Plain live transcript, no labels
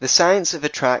the science of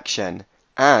attraction,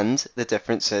 and the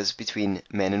differences between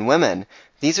men and women.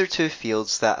 These are two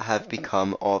fields that have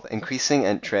become of increasing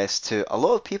interest to a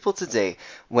lot of people today.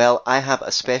 Well, I have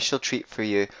a special treat for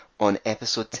you on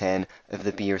episode 10 of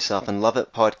the Be Yourself and Love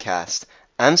It podcast.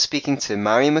 I'm speaking to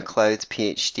Mari McLeod,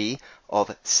 PhD,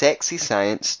 of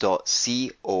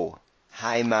sexyscience.co.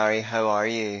 Hi Mari, how are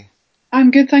you? I'm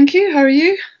good, thank you. How are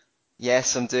you?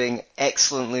 Yes, I'm doing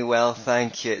excellently well,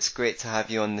 thank you. It's great to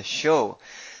have you on the show.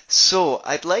 So,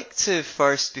 I'd like to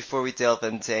first, before we delve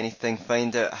into anything,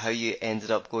 find out how you ended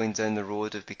up going down the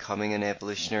road of becoming an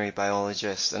evolutionary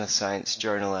biologist and a science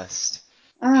journalist.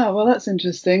 Well, that's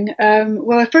interesting.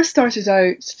 Well, I first started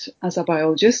out as a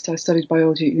biologist. I studied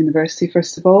biology at university,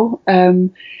 first of all.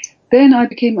 Then I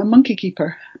became a monkey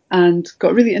keeper and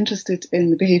got really interested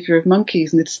in the behaviour of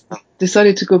monkeys, and it's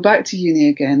decided to go back to uni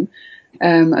again.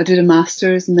 I did a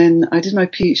master's, and then I did my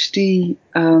PhD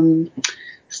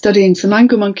studying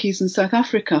flamingo monkeys in South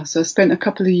Africa. So I spent a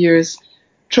couple of years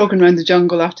trogging around the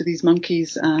jungle after these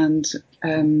monkeys and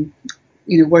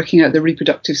working out their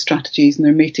reproductive strategies and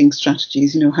their mating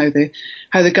strategies. How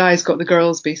the guys got the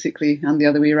girls basically, and the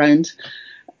other way around.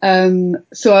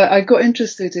 So I got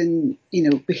interested in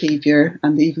behaviour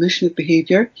and the evolution of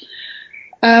behaviour.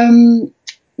 Then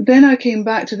I came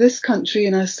back to this country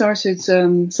and I started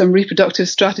some reproductive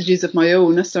strategies of my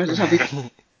own. I started having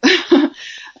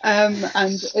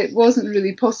and it wasn't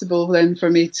really possible then for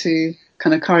me to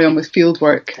kind of carry on with field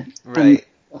work and Right.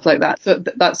 stuff like that. So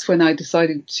that's when I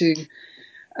decided to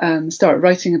start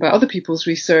writing about other people's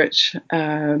research,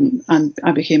 and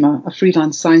I became a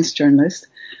freelance science journalist.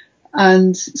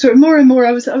 And sort of more and more,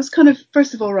 I was kind of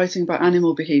first of all writing about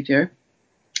animal behaviour,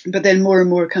 but then more and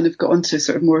more kind of got onto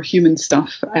sort of more human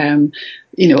stuff.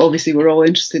 Obviously we're all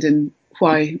interested in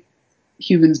why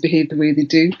humans behave the way they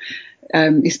do,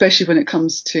 especially when it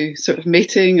comes to sort of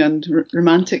mating and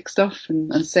romantic stuff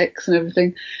and sex and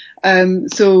everything.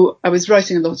 So I was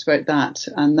writing a lot about that,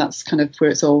 and that's kind of where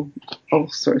it's all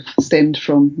sort of stemmed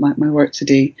from my work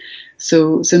today.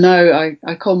 So now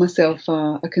I call myself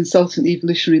a consultant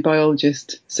evolutionary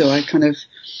biologist. So I kind of,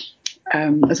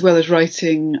 as well as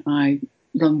writing, I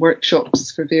run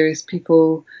workshops for various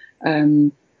people,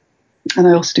 and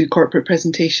I also do corporate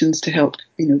presentations to help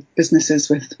businesses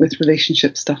with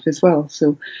relationship stuff as well.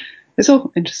 So it's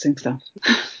all interesting stuff.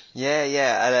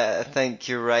 Yeah, and I think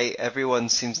you're right. Everyone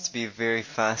seems to be very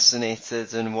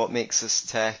fascinated in what makes us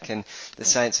tick, and the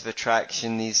science of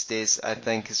attraction these days, I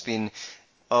think, has been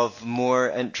of more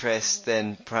interest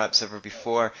than perhaps ever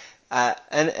before.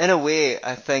 And in a way,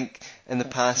 I think in the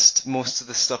past, most of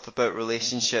the stuff about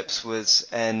relationships was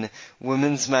in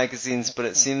women's magazines, but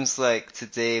it seems like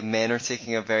today men are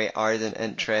taking a very ardent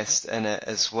interest in it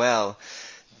as well.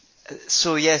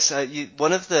 So yes,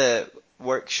 one of the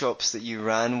workshops that you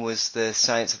ran was the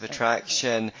Science of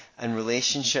Attraction and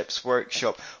Relationships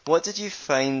workshop. What did you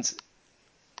find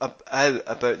out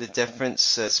about the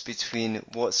differences between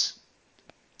what's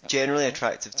generally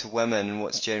attractive to women and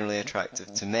what's generally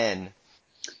attractive to men?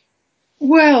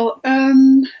 Well,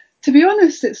 to be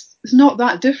honest, it's not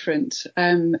that different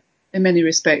in many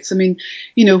respects. I mean,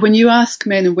 when you ask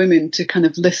men and women to kind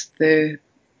of list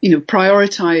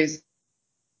prioritize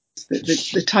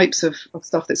the types of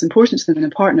stuff that's important to them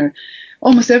in a partner,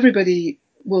 almost everybody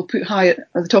will put high at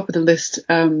the top of the list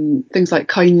things like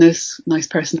kindness, nice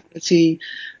personality,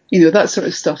 that sort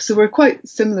of stuff. So we're quite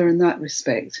similar in that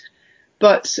respect.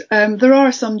 But there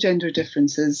are some gender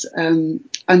differences,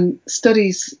 and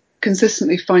studies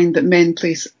consistently find that men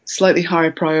place slightly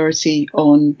higher priority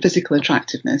on physical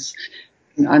attractiveness,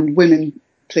 and women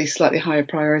place slightly higher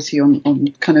priority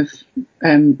on kind of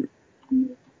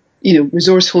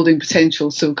resource holding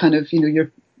potential. So kind of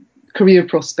your career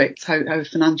prospects, how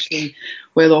financially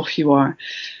well off you are.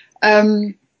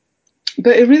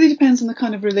 But it really depends on the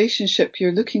kind of relationship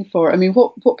you're looking for. I mean,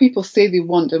 what people say they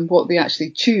want and what they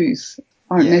actually choose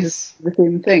aren't Yes. necessarily the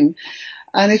same thing.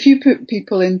 And if you put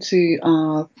people into,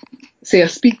 say, a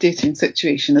speed dating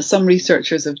situation, as some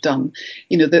researchers have done,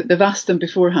 they've asked them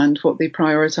beforehand what they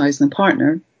prioritise in a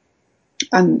partner,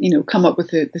 and come up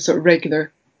with the sort of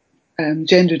regular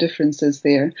gender differences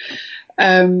there.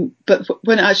 But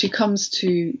when it actually comes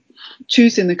to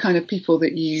choosing the kind of people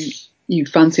that you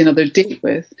fancy another date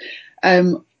with,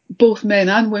 both men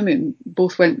and women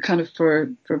both went kind of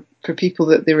for people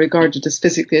that they regarded as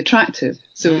physically attractive.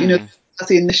 So, Hmm. that's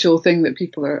the initial thing that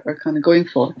people are kind of going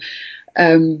for.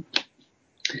 And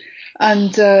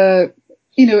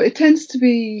it tends to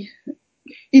be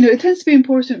it tends to be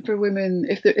important for women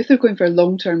if they're going for a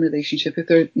long-term relationship, if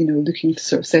they're, looking to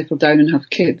sort of settle down and have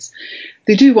kids,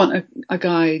 they do want a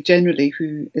guy generally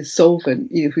who is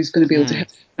solvent, who's going to be able to help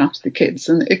after the kids.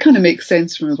 And it kind of makes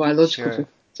sense from a biological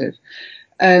perspective.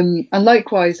 And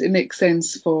likewise, it makes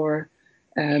sense for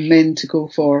men to go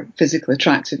for physical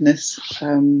attractiveness,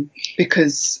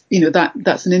 because,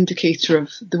 that's an indicator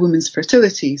of the woman's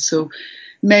fertility. So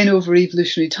men over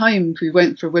evolutionary time who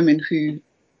went for women who,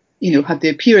 had the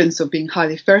appearance of being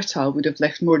highly fertile would have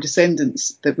left more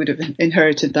descendants that would have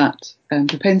inherited that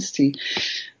propensity.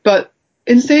 But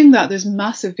in saying that, there's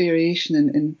massive variation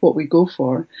in what we go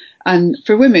for. And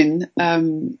for women,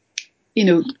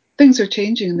 things are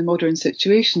changing in the modern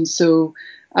situation. So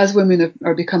as women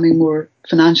are becoming more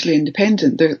financially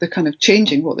independent, they're kind of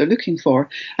changing what they're looking for.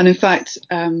 And in fact,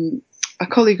 a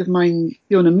colleague of mine,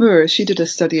 Fiona Moore, she did a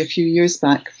study a few years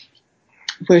back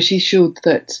where she showed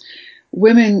that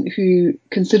women who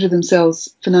consider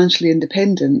themselves financially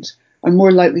independent are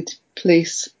more likely to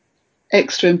place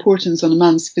extra importance on a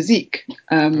man's physique,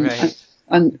 and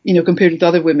compared with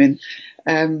other women,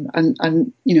 and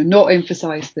not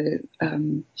emphasise the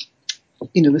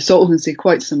solvency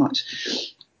quite so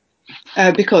much,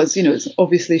 because it's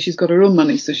obviously she's got her own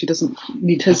money, so she doesn't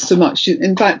need his so much.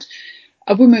 In fact,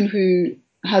 a woman who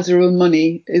has her own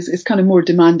money is kind of more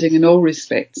demanding in all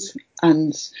respects,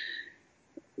 and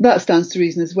that stands to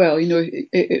reason as well.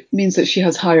 It means that she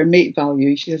has higher mate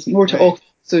value. She has more to offer,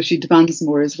 so she demands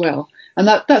more as well. And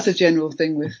that's a general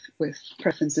thing with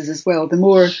preferences as well. The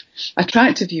more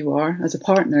attractive you are as a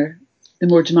partner, the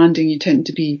more demanding you tend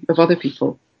to be of other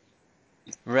people.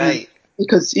 Right.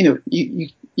 Because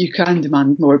you can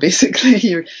demand more.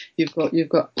 Basically, you've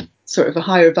got sort of a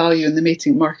higher value in the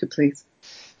mating marketplace.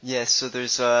 Yes. So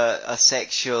there's a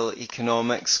sexual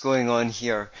economics going on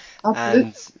here. Absolutely.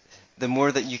 And the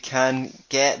more that you can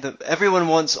get, everyone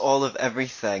wants all of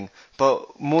everything,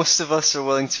 but most of us are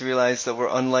willing to realize that we're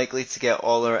unlikely to get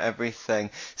all or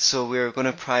everything. So we're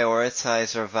going to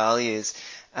prioritize our values.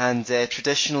 And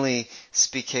traditionally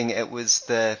speaking, it was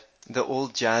the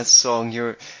old jazz song,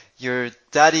 your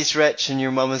daddy's rich and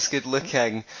your mama's good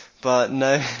looking. But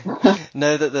now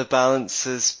that the balance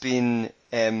has been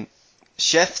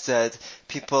shifted,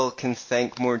 people can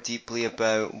think more deeply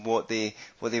about what they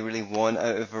really want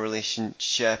out of a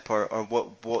relationship, or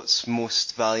what's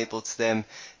most valuable to them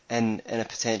in a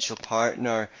potential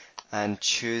partner, and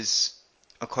choose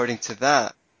according to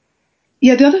that.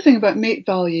 Yeah, the other thing about mate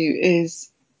value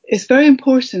is it's very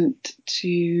important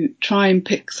to try and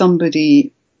pick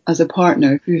somebody as a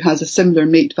partner who has a similar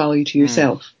mate value to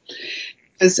yourself.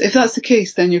 Because if that's the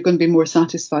case, then you're going to be more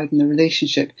satisfied in the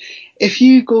relationship. If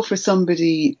you go for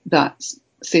somebody that's,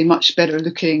 say, much better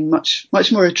looking, much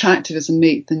more attractive as a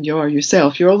mate than you are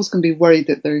yourself, you're always going to be worried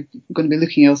that they're going to be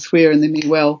looking elsewhere, and they may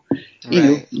well,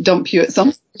 dump you at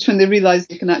some stage when they realise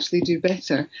they can actually do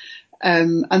better.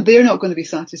 And they're not going to be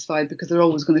satisfied because they're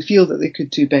always going to feel that they could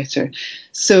do better.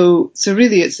 So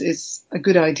really, it's a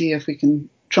good idea if we can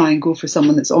try and go for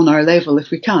someone that's on our level if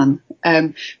we can.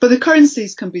 But the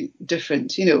currencies can be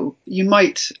different. You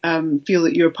might feel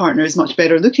that your partner is much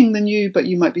better looking than you, but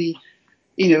you might be,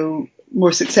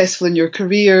 more successful in your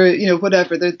career,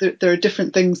 whatever. There are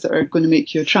different things that are going to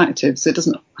make you attractive. So it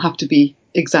doesn't have to be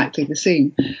exactly the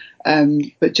same,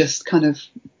 but just kind of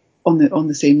on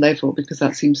the same level, because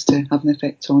that seems to have an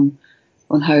effect on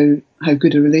how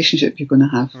good a relationship you're going to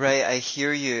have. Right, I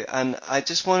hear you. And I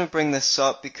just want to bring this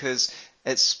up because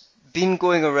it's been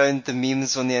going around the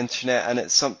memes on the internet, and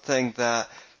it's something that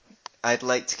I'd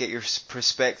like to get your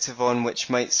perspective on, which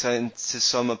might sound to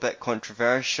some a bit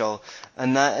controversial.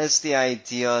 And that is the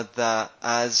idea that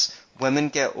as women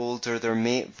get older, their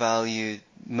mate value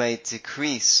might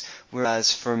decrease,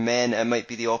 whereas for men it might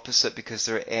be the opposite because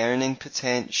their earning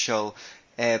potential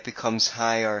becomes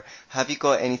higher. Have you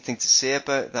got anything to say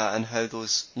about that, and how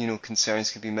those concerns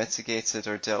can be mitigated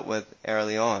or dealt with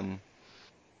early on?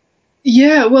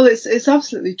 Yeah, well, it's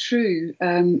absolutely true.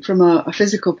 From a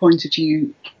physical point of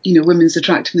view, women's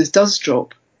attractiveness does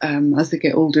drop as they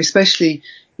get older, especially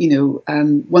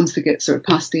once they get sort of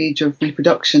past the age of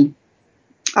reproduction.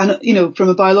 And from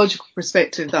a biological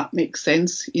perspective, that makes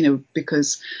sense.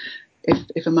 Because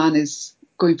if a man is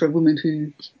going for a woman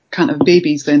who can't have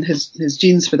babies, then his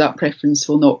genes for that preference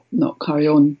will not carry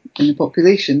on in the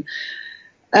population.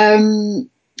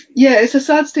 Yeah, it's a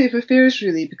sad state of affairs,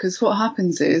 really, because what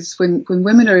happens is when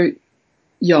women are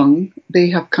young, they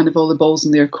have kind of all the balls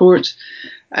in their court.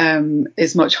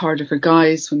 It's much harder for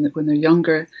guys when they're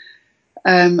younger.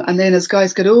 And then as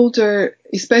guys get older,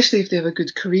 especially if they have a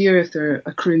good career, if they're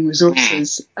accruing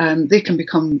resources, they can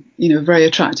become, very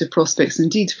attractive prospects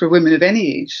indeed for women of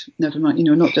any age, never mind,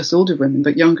 not just older women,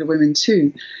 but younger women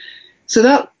too. So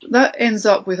that ends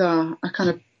up with a kind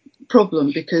of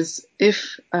problem, because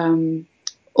if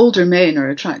older men are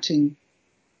attracting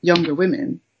younger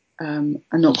women and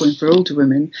not going for older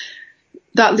women,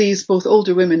 that leaves both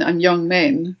older women and young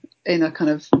men in a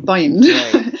kind of bind.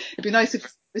 Right. It'd be nice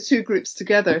if the two groups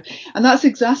together, and that's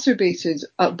exacerbated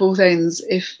at both ends.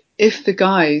 If the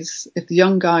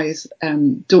young guys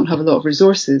don't have a lot of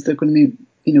resources, they're going to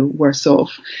be worse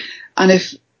off, and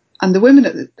the women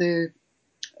at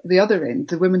the other end,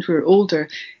 the women who are older,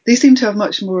 they seem to have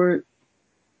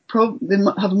they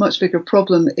have a much bigger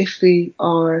problem if they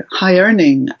are high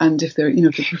earning and if they're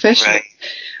if they're professional, right.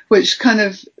 Which kind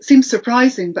of seems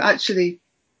surprising, but actually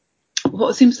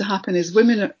what seems to happen is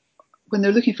women, when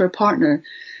they're looking for a partner,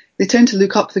 they tend to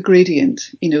look up the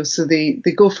gradient, so they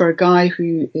go for a guy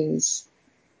who is,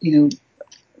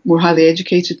 more highly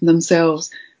educated than themselves,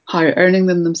 higher earning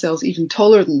than themselves, even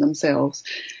taller than themselves.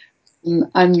 And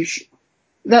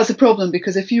that's a problem,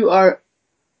 because if you are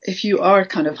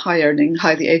kind of high earning,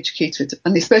 highly educated,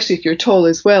 and especially if you're tall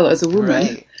as well as a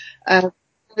woman, right.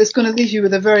 It's going to leave you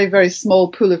with a very, very small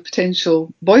pool of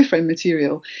potential boyfriend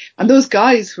material. And those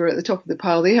guys who are at the top of the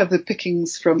pile, they have the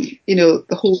pickings from, the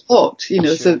whole lot,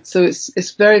 Sure. So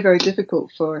it's very, very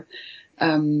difficult for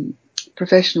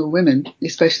professional women,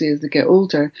 especially as they get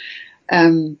older.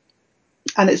 And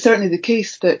it's certainly the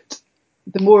case that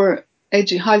the more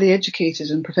highly educated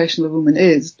and professional a woman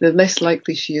is, the less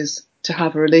likely she is to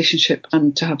have a relationship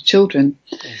and to have children.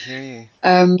 I hear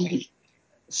you.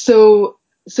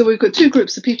 So we've got two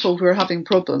groups of people who are having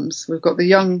problems. We've got the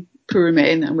young, poorer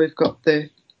men, and we've got the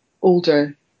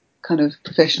older, kind of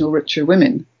professional, richer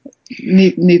women.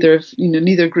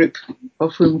 Neither group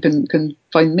of whom can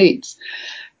find mates.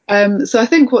 So I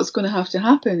think what's going to have to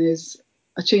happen is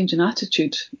a change in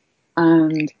attitude.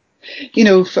 And,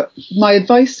 my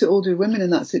advice to older women in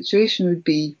that situation would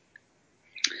be,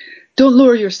 don't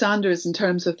lower your standards in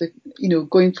terms of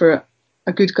going for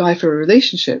a good guy for a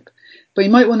relationship. But you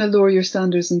might want to lower your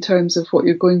standards in terms of what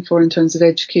you're going for in terms of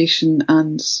education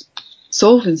and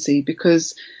solvency,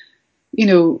 because,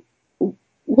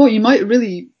 what you might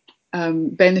really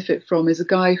benefit from is a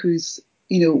guy who's,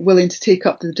 willing to take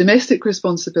up the domestic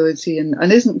responsibility and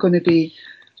isn't going to be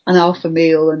an alpha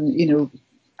male and,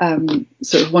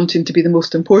 sort of wanting to be the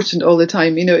most important all the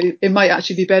time. It might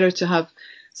actually be better to have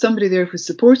somebody there who's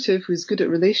supportive, who's good at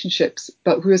relationships,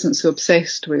 but who isn't so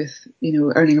obsessed with,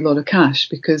 earning a lot of cash,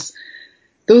 because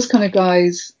those kind of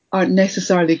guys aren't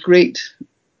necessarily great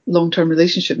long-term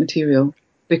relationship material,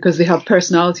 because they have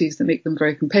personalities that make them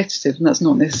very competitive, and that's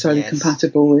not necessarily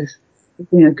compatible with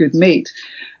being a good mate.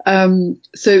 So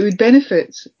it would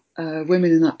benefit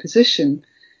women in that position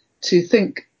to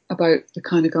think about the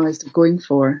kind of guys they're going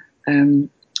for. And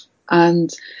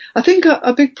I think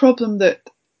a big problem that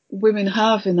women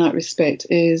have in that respect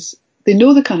is they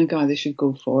know the kind of guy they should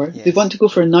go for. Yes. They want to go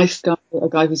for a nice guy, a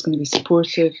guy who's going to be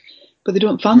supportive, but they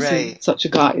don't fancy such a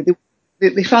guy.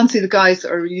 They fancy the guys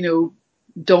that are,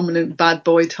 dominant bad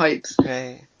boy types.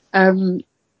 Right.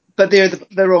 But they're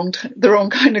the wrong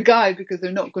kind of guy, because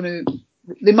they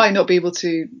might not be able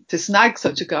to snag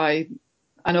such a guy,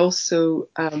 and also,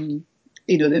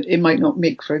 it might not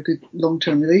make for a good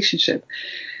long-term relationship.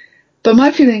 But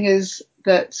my feeling is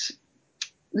that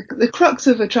the crux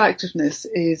of attractiveness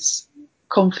is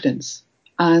confidence,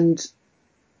 and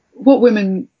what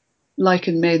women like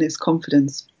in men is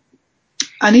confidence.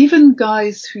 And even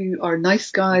guys who are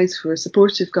nice guys, who are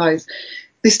supportive guys,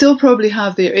 they still probably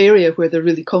have their area where they're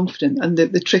really confident. And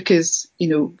the trick is,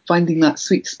 finding that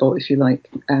sweet spot, if you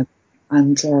like,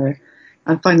 and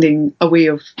finding a way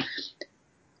of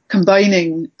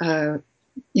combining,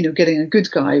 getting a good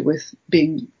guy with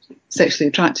being sexually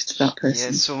attracted to that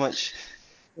person. Yeah, so much.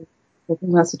 I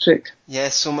think that's a trick. Yeah,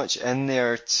 so much in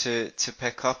there to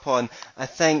pick up on. I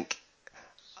think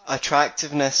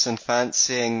attractiveness and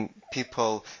fancying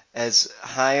people is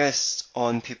highest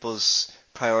on people's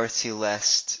priority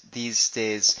list these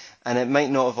days, and it might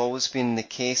not have always been the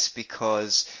case,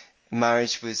 because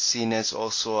marriage was seen as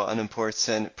also an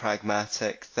important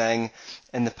pragmatic thing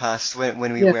in the past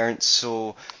when we weren't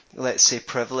so, let's say,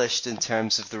 privileged in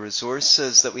terms of the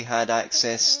resources that we had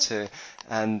access to.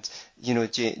 And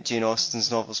Jane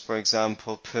Austen's novels, for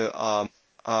example, put a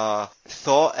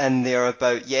thought in there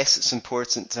about, yes, it's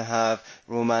important to have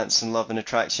romance and love and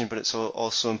attraction, but it's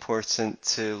also important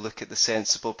to look at the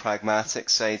sensible, pragmatic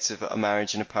sides of a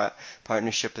marriage and a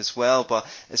partnership as well. But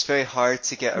it's very hard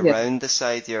to get Yeah. around this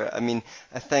idea. I mean,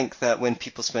 I think that when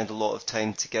people spend a lot of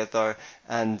time together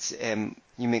and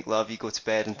you make love, you go to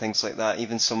bed and things like that,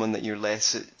 even someone that you're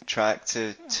less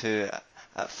attracted to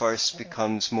at first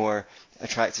becomes more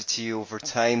attracted to you over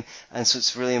time. And so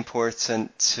it's really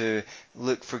important to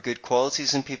look for good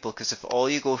qualities in people, because if all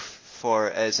you go for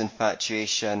is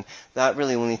infatuation, that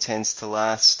really only tends to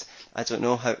last. I don't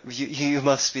know how you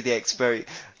must be the expert.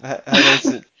 How is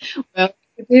it? Well,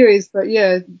 it varies, but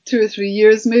yeah, 2 or 3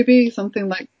 years maybe, something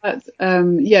like that.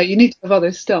 Yeah, you need to have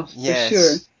other stuff for sure.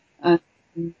 Yes. And,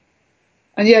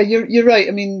 and yeah, you're right.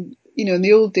 I mean, in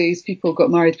the old days, people got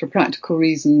married for practical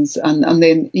reasons, and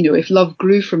then, if love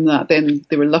grew from that, then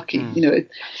they were lucky. Mm.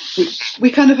 We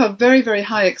kind of have very, very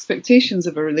high expectations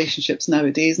of our relationships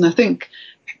nowadays, and I think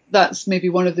that's maybe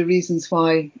one of the reasons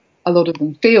why a lot of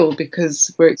them fail,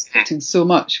 because we're expecting so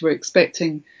much. We're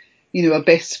expecting, a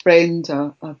best friend,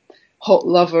 a hot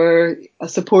lover, a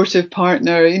supportive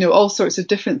partner, all sorts of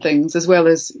different things, as well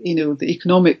as, the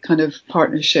economic kind of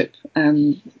partnership,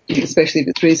 especially if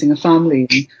it's raising a family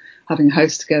and having a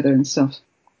house together and stuff.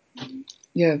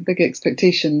 Yeah, big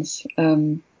expectations.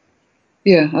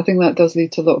 Yeah, I think that does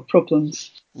lead to a lot of problems.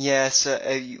 Yes,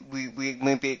 we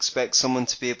maybe expect someone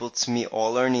to be able to meet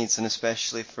all our needs, and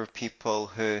especially for people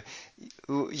who,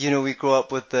 we grow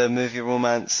up with the movie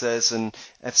romances, and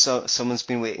if someone's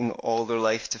been waiting all their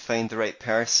life to find the right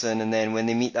person, and then when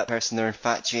they meet that person, they're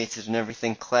infatuated and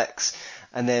everything clicks,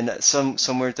 and then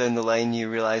somewhere down the line you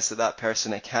realize that that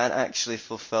person, it can't actually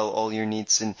fulfill all your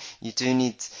needs, and you do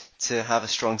need to have a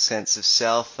strong sense of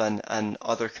self and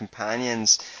other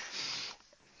companions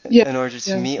Yeah, in order to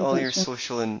yeah, I meet think all your that's right.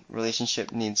 social and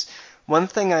relationship needs. One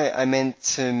thing I meant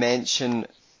to mention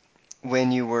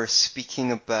when you were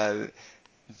speaking about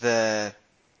the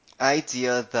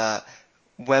idea that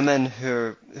women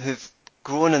who've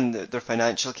grown in their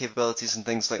financial capabilities and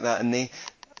things like that, and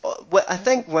I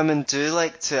think women do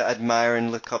like to admire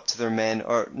and look up to their men,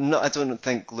 or no, I don't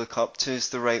think look up to is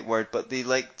the right word, but they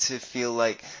like to feel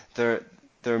like their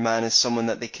man is someone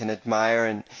that they can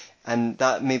admire, and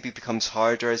that maybe becomes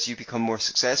harder as you become more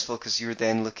successful, because you're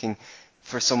then looking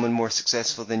for someone more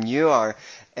successful than you are.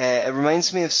 It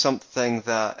reminds me of something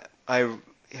that I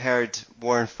heard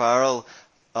Warren Farrell,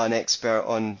 an expert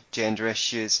on gender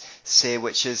issues, say,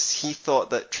 which is he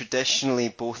thought that traditionally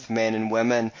both men and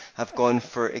women have gone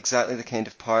for exactly the kind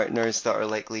of partners that are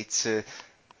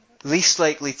least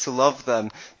likely to love them,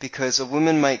 because a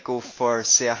woman might go for,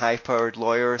 say, a high-powered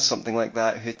lawyer or something like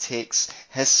that, who takes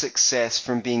his success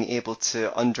from being able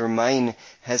to undermine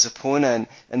his opponent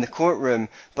in the courtroom.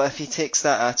 But if he takes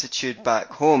that attitude back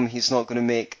home, he's not going to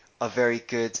make a very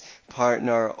good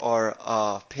partner or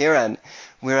a parent.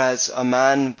 Whereas a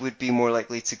man would be more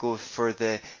likely to go for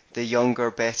the younger,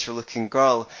 better looking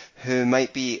girl who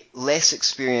might be less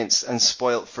experienced and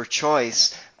spoilt for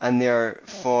choice, and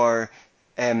therefore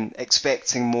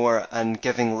expecting more and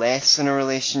giving less in a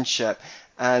relationship.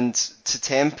 And to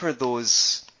temper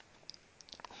those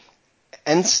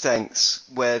instincts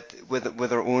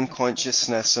with our own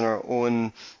consciousness and our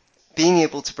own being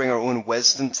able to bring our own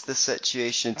wisdom to the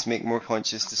situation to make more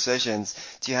conscious decisions.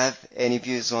 Do you have any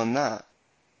views on that?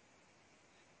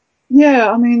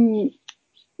 Yeah, I mean,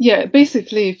 yeah,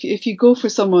 basically, if you go for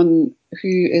someone who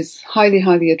is highly,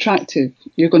 highly attractive,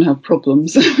 you're going to have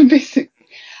problems. Basically,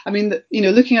 I mean,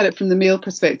 looking at it from the male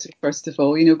perspective, first of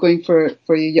all, going for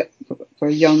a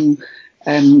young,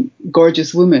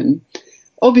 gorgeous woman,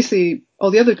 obviously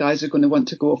all the other guys are going to want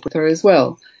to go off with her as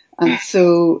well, and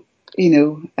so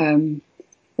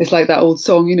it's like that old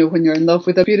song, when you're in love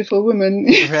with a beautiful woman.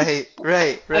 Right,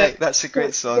 right, uh, right. That's a so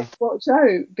great song. watch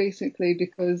out, basically,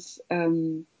 because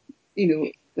that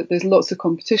there's lots of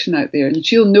competition out there, and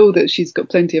she'll know that she's got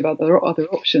plenty of other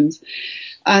options.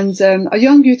 And a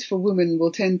young, beautiful woman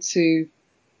will tend to,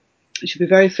 she'll be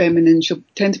very feminine, she'll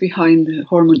tend to be high in the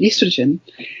hormone estrogen.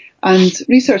 And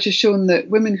research has shown that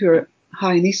women who are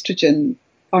high in estrogen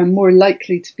are more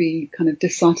likely to be kind of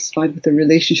dissatisfied with their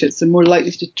relationships and more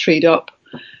likely to trade up,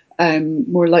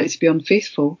 more likely to be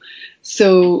unfaithful.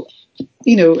 So,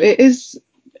 it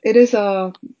is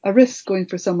a risk going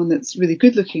for someone that's really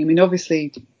good looking. I mean,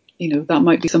 obviously, that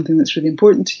might be something that's really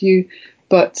important to you,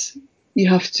 but you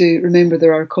have to remember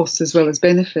there are costs as well as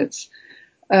benefits.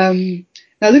 Now,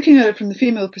 looking at it from the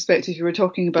female perspective, you were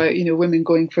talking about, women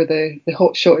going for the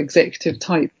hotshot executive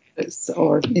type,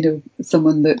 or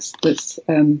someone that's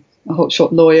a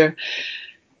hotshot lawyer.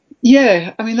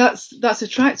 Yeah, I mean that's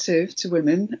attractive to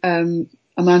women.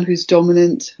 a man who's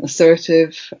dominant,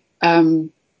 assertive,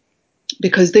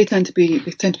 because they tend to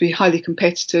be highly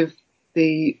competitive.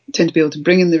 They tend to be able to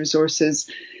bring in the resources.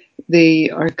 They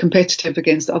are competitive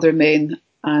against other men,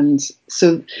 and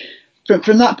so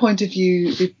from that point of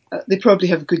view, they probably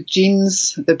have good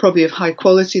genes. They're probably of high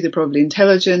quality. They're probably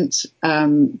intelligent.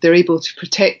 They're able to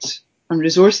protect and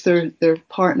resource their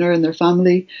partner and their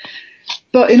family.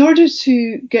 But in order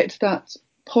to get to that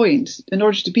point, in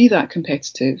order to be that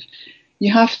competitive,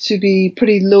 you have to be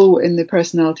pretty low in the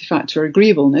personality factor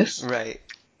agreeableness. Right.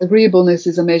 Agreeableness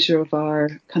is a measure of our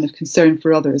kind of concern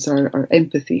for others, our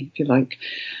empathy, if you like.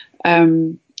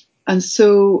 And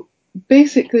so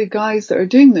basically guys that are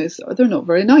doing this, they're not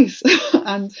very nice.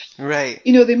 And, Right.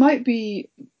 they might be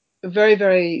very,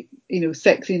 very,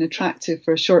 sexy and attractive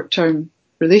for a short-term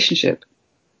relationship.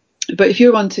 But if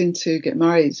you're wanting to get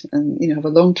married and, have a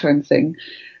long-term thing,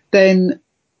 then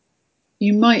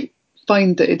you might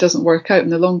find that it doesn't work out in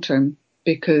the long term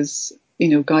because,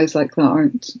 guys like that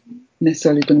aren't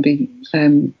necessarily going to be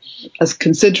as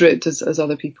considerate as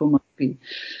other people might be.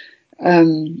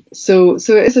 So it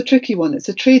is a tricky one. It's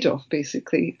a trade-off,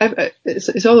 basically.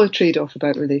 It's all a trade-off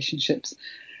about relationships.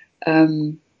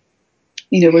 We're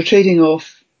trading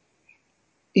off,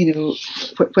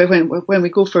 when we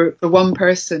go for one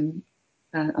person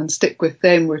and stick with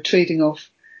them, we're trading off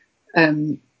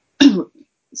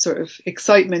sort of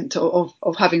excitement of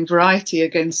having variety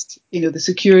against, the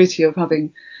security of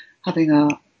having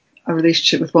a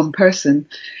relationship with one person.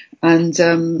 And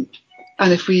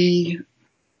if we,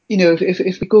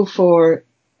 if we go for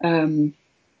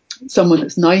someone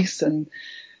that's nice and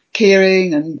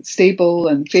caring and stable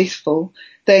and faithful,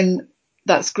 then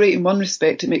that's great in one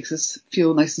respect. It makes us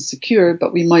feel nice and secure,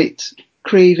 but we might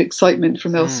crave excitement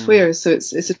from elsewhere. So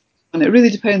and it really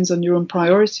depends on your own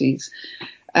priorities.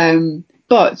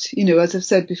 But, as I've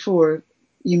said before,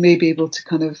 you may be able to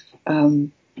kind of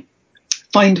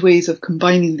find ways of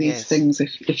combining these things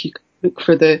if you look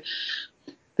for the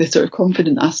sort of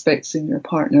confident aspects in your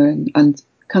partner and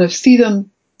kind of see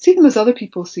them as other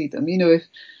people see them.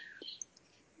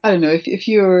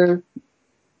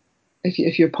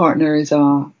 If your partner is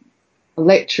a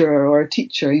lecturer or a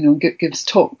teacher, gives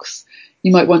talks,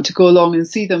 you might want to go along and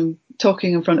see them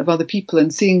talking in front of other people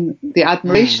and seeing the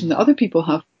admiration that other people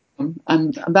have for them,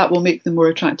 and that will make them more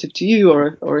attractive to you.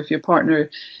 Or if your partner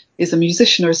is a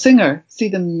musician or a singer, see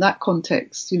them in that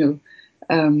context,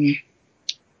 and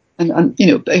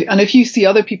if you see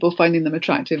other people finding them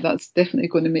attractive, that's definitely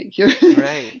going to make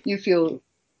you feel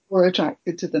more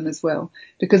attracted to them as well,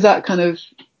 because that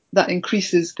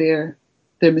increases their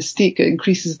mystique. It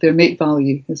increases their mate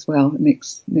value as well. It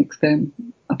makes them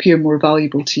appear more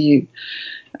valuable to you,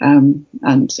 and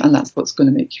that's what's going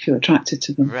to make you feel attracted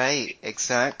to them. Right,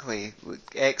 exactly.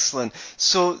 Excellent.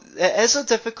 So it is a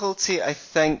difficulty, I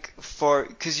think,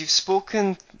 because you've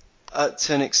spoken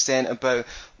to an extent about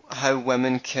how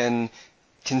women can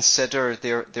consider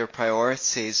their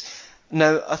priorities.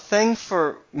 Now, a thing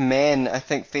for men, I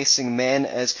think, facing men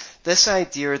is this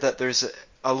idea that there's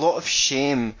a lot of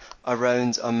shame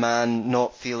around a man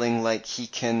not feeling like he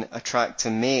can attract a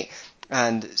mate.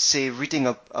 And say reading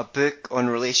a book on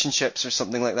relationships or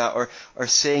something like that, or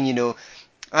saying,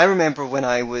 I remember when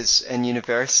I was in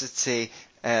university,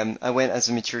 I went as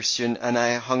a mature student and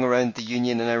I hung around the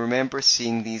union, and I remember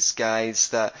seeing these guys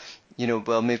that,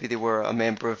 well, maybe they were a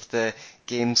member of the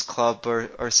games club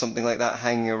or something like that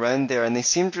hanging around there, and they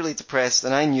seemed really depressed,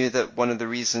 and I knew that one of the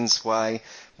reasons why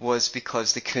was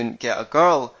because they couldn't get a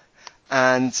girl.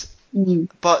 And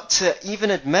but to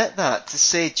even admit that, to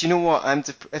say, do you know what,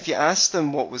 if you ask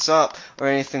them what was up or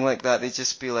anything like that, they'd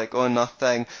just be like, oh,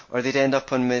 nothing, or they'd end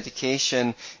up on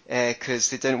medication because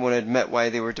they didn't want to admit why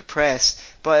they were depressed.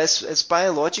 But it's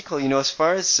biological, as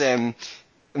far as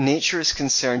nature is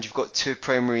concerned, you've got two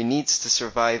primary needs to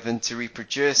survive and to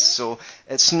reproduce. So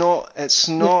it's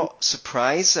not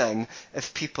surprising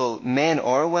if people, men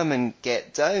or women,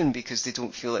 get down because they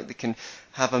don't feel like they can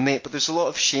have a mate. But there's a lot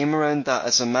of shame around that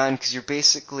as a man, because you're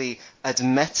basically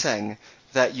admitting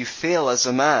that you fail as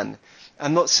a man.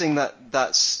 I'm not saying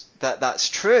that's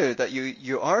true, that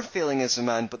you are failing as a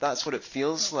man, but that's what it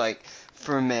feels like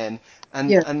for men.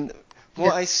 And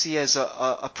what I see as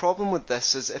a problem with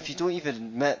this is if you don't even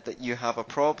admit that you have a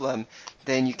problem,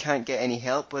 then you can't get any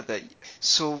help with it.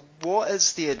 So what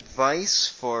is the advice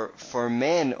for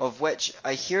men, of which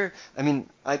I hear,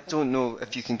 I don't know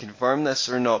if you can confirm this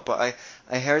or not, but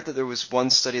I heard that there was one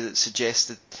study that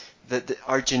suggested that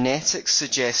our genetics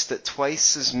suggest that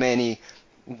twice as many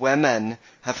women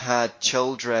have had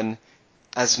children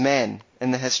as men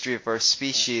in the history of our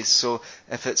species. So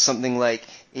if it's something like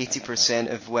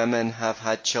 80% of women have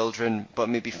had children, but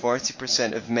maybe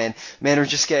 40% of men are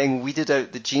just getting weeded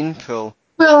out the gene pool.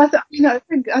 Well, I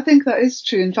think that is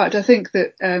true. In fact, I think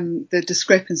that the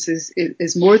discrepancy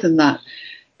is more than that.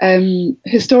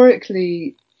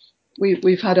 Historically,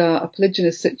 we've had a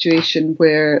polygynous situation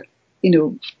where, you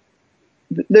know,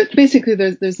 basically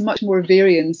there's much more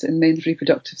variance in men's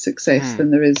reproductive success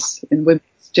than there is in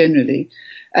women's generally.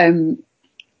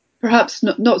 Perhaps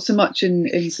not so much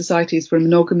in societies where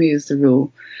monogamy is the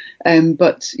rule,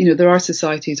 but you know there are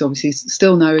societies obviously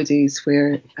still nowadays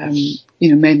where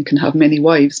men can have many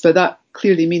wives, but that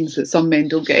clearly means that some men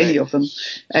don't get any of them,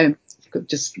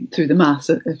 just through the maths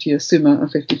if you assume a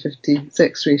 50-50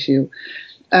 sex ratio.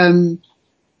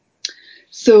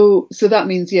 So that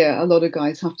means, a lot of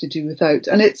guys have to do without.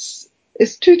 And it's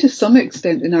true to some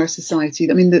extent in our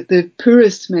society. I mean, the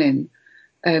poorest men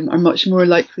are much more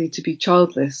likely to be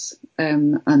childless,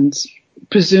 and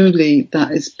presumably that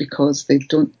is because they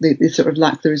sort of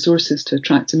lack the resources to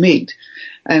attract a mate,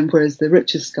 whereas the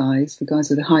richest guys, the guys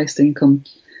with the highest income,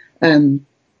 tend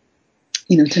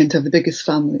to have the biggest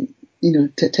family,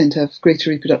 tend to have greater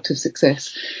reproductive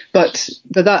success. But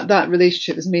that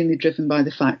relationship is mainly driven by the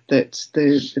fact that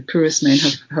the poorest men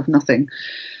have nothing.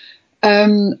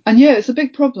 And it's a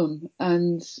big problem.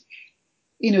 And,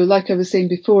 like I was saying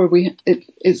before,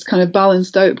 it's kind of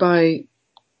balanced out by,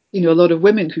 a lot of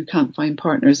women who can't find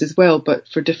partners as well, but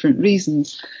for different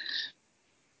reasons.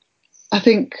 I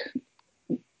think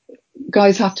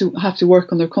guys have to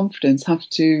work on their confidence, have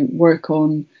to work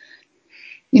on,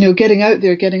 getting out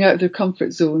there, getting out of their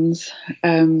comfort zones,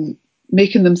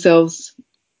 making themselves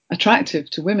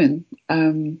attractive to women.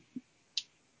 But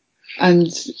I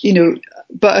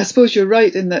suppose you're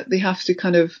right in that they have to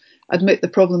kind of admit the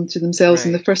problem to themselves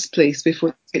in the first place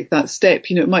before they take that step.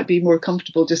 It might be more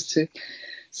comfortable just to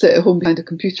sit at home behind a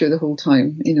computer the whole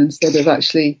time, instead of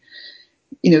actually,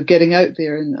 getting out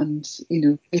there and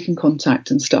making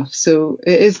contact and stuff. So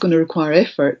it is going to require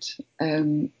effort. I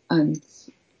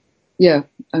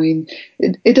mean,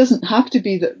 it doesn't have to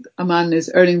be that a man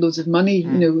is earning loads of money.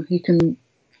 He can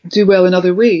do well in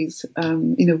other ways.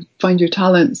 Find your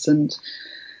talents and,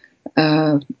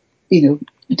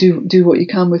 do what you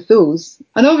can with those.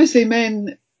 And obviously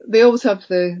men, they always have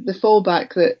the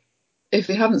fallback that if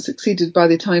they haven't succeeded by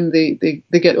the time they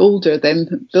get older,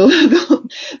 then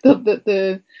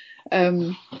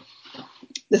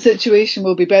the situation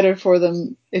will be better for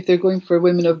them if they're going for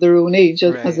women of their own age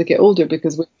as they get older,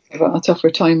 because we have a tougher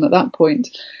time at that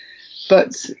point.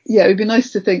 But it would be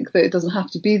nice to think that it doesn't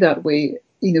have to be that way,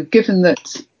 given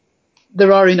that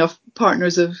there are enough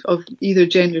partners of either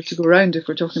gender to go around if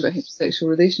we're talking about heterosexual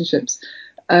relationships.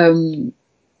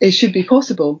 It should be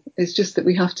possible. It's just that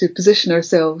we have to position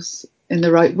ourselves in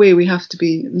the right way. We have to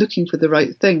be looking for the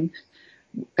right thing.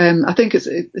 I think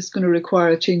it's going to require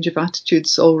a change of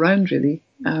attitudes all round, really.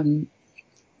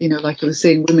 Like I was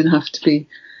saying, women have to be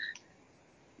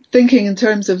thinking in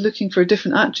terms of looking for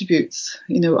different attributes,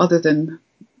 other than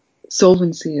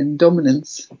solvency and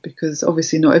dominance, because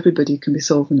obviously not everybody can be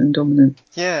solvent and dominant.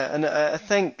 Yeah, and I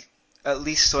think, at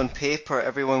least on paper,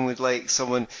 everyone would like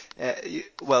someone,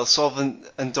 solvent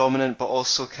and dominant, but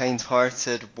also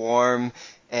kind-hearted, warm,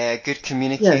 good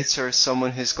communicator,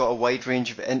 someone who's got a wide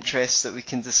range of interests that we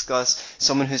can discuss,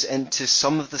 someone who's into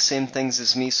some of the same things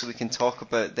as me so we can talk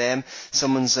about them,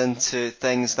 someone's into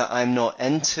things that I'm not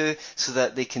into so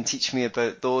that they can teach me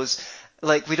about those.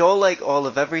 Like, we'd all like all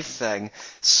of everything.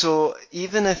 So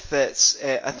even if it's,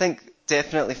 I think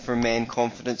definitely for men,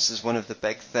 confidence is one of the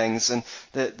big things. And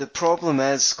the problem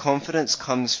is confidence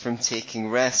comes from taking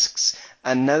risks.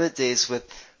 And nowadays with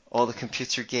all the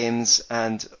computer games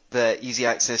and the easy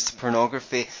access to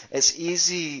pornography, it's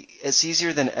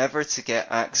easier than ever to get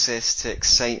access to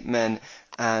excitement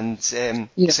and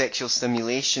sexual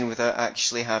stimulation without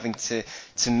actually having to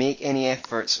make any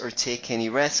efforts or take any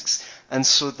risks. And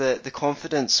so the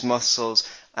confidence muscles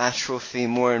atrophy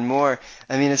more and more.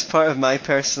 I mean, as part of my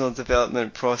personal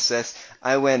development process,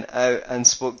 I went out and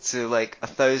spoke to like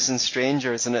 1,000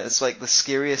 strangers, and it's like the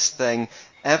scariest thing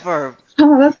ever.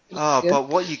 But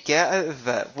what you get out of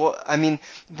it, I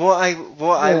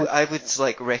would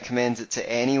like recommend it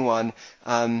to anyone.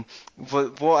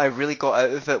 What I really got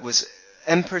out of it was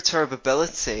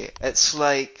imperturbability. It's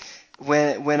like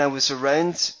when I was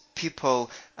around people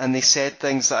and they said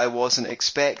things that I wasn't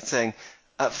expecting,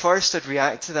 at first I'd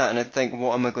react to that and I'd think,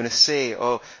 what am I going to say?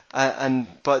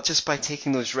 But just by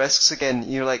taking those risks again,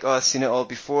 you're like, I've seen it all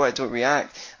before, I don't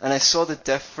react. And I saw the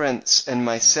difference in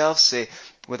myself, say,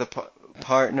 with a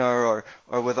partner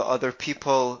or with other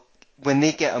people, when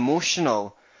they get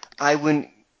emotional. I wouldn't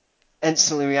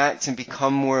instantly react and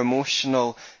become more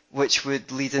emotional, which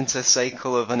would lead into a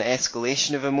cycle of an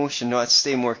escalation of emotion. No, I'd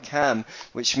stay more calm,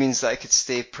 which means that I could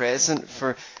stay present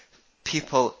for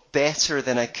people better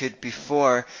than I could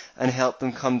before and help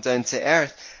them come down to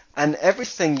earth. And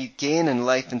everything you gain in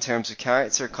life in terms of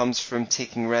character comes from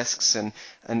taking risks and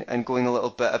going a little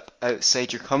bit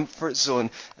outside your comfort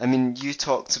zone. I mean, you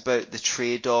talked about the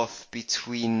trade-off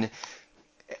between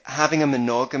having a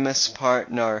monogamous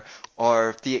partner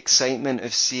or the excitement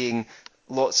of seeing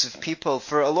lots of people.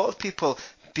 For a lot of people,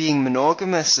 being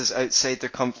monogamous is outside their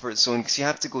comfort zone because you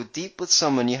have to go deep with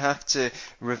someone, you have to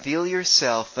reveal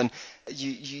yourself, and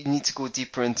you need to go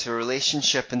deeper into a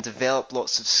relationship and develop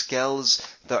lots of skills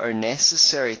that are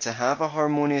necessary to have a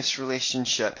harmonious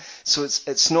relationship. So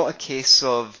it's not a case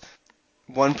of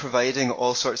one providing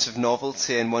all sorts of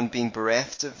novelty and one being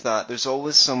bereft of that. There's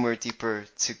always somewhere deeper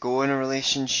to go in a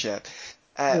relationship.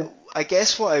 Yeah. I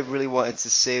guess what I really wanted to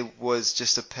say was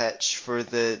just a pitch for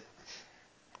the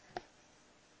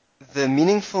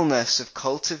meaningfulness of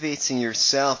cultivating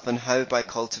yourself, and how by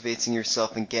cultivating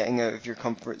yourself and getting out of your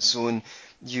comfort zone,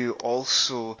 you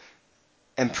also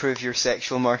improve your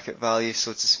sexual market value,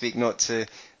 so to speak, not to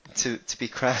be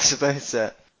crass about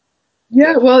it.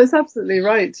 Yeah, well, it's absolutely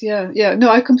right. Yeah, yeah. No,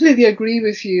 I completely agree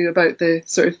with you about the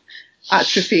sort of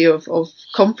atrophy of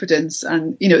confidence.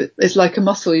 And, it's like a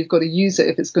muscle. You've got to use it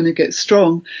if it's going to get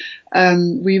strong.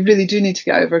 We really do need to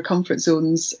get out of our comfort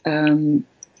zones.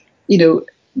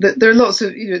 There are lots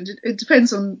of, it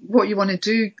depends on what you want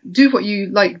to do what you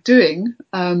like doing,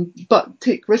 but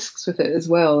take risks with it as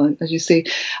well, as you say.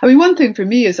 I mean, one thing for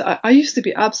me is I used to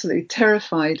be absolutely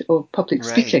terrified of public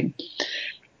speaking.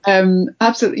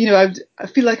 Absolutely. I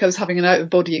feel like I was having an out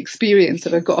of body experience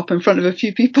if I got up in front of a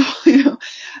few people,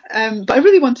 but I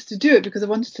really wanted to do it because I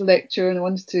wanted to lecture and I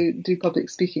wanted to do public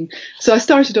speaking. So I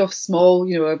started off small.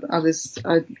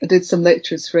 I did some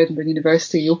lectures for Edinburgh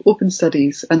University Open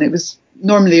Studies, and it was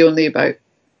normally only about,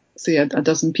 say, a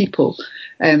dozen people.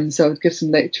 So I would give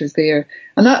some lectures there,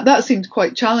 and that seemed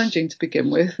quite challenging to begin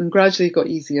with, and gradually got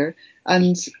easier.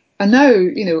 And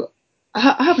now,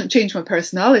 I haven't changed my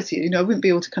personality. I wouldn't be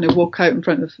able to kind of walk out in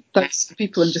front of thousands of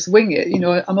people and just wing it.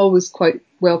 I'm always quite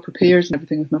well prepared and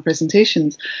everything with my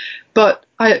presentations, but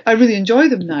I really enjoy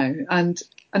them now. And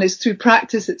it's through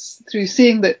practice. It's through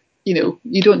seeing that,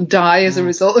 you don't die as a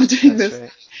result of doing this.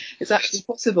 Right. It's actually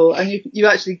possible. And you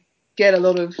actually get a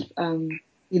lot of,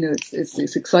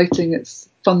 it's exciting. It's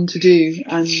fun to do,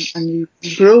 and you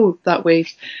grow that way.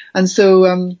 And so,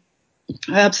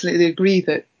 I absolutely agree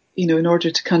that, in order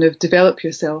to kind of develop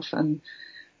yourself and,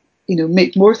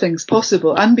 make more things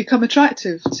possible and become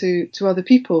attractive to other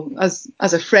people as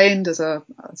a friend, as a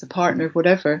partner,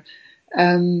 whatever,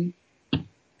 you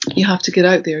have to get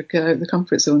out there, get out of the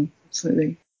comfort zone.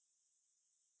 Absolutely.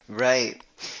 Right.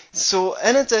 So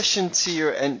in addition to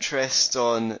your interest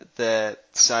on the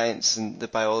science and the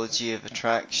biology of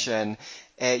attraction,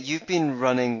 you've been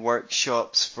running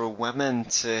workshops for women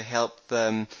to help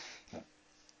them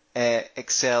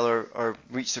excel or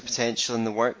reach their potential in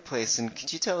the workplace. And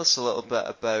could you tell us a little bit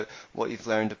about what you've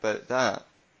learned about that?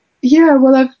 Yeah,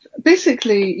 well, I've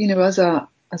basically, as a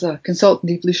consultant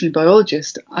evolutionary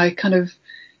biologist, I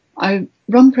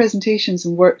run presentations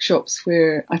and workshops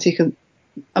where I take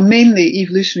a mainly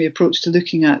evolutionary approach to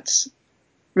looking at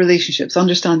relationships,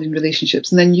 understanding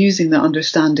relationships, and then using that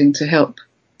understanding to help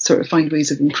sort of find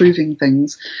ways of improving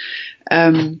things.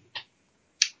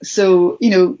 So,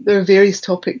 there are various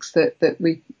topics that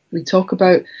we talk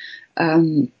about.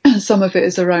 Some of it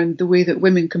is around the way that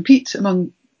women compete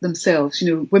among themselves.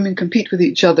 Women compete with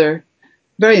each other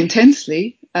very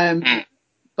intensely,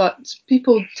 but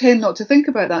people tend not to think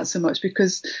about that so much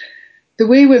because the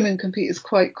way women compete is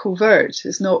quite covert.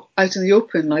 It's not out in the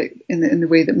open like in the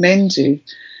way that men do.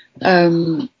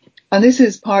 And this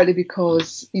is partly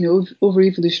because, over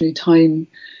evolutionary time,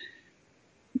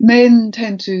 men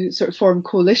tend to sort of form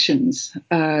coalitions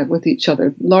with each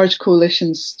other, large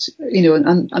coalitions,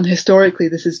 and historically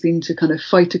this has been to kind of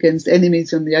fight against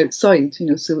enemies on the outside,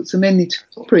 so men need to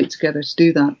cooperate together to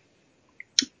do that.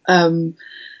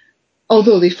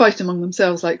 Although they fight among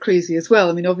themselves like crazy as well.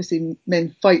 I mean, obviously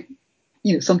men fight,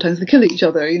 sometimes they kill each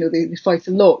other, they fight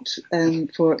a lot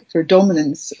for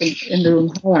dominance in their own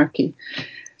hierarchy.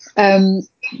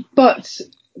 But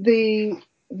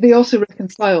they also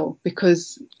reconcile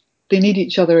because they need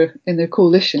each other in their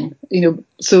coalition.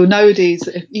 So nowadays,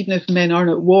 even if men aren't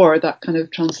at war, that kind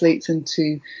of translates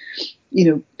into,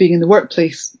 being in the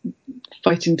workplace,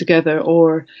 fighting together,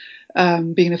 or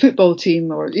being in a football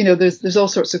team, or there's all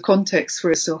sorts of contexts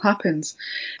where it still happens.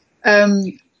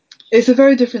 It's a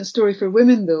very different story for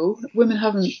women, though. Women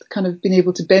haven't kind of been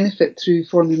able to benefit through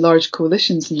forming large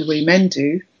coalitions in the way men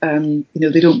do.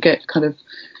 They don't get kind of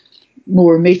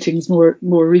more matings, more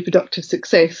reproductive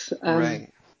success Right.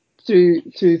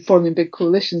 through forming big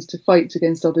coalitions to fight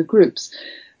against other groups.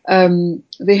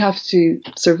 They have to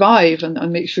survive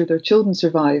and make sure their children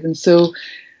survive, and so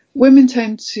women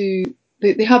tend to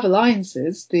they have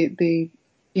alliances. They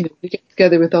get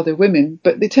together with other women,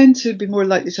 but they tend to be more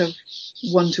likely to have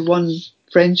one-to-one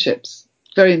friendships,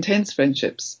 very intense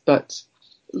friendships, but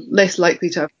less likely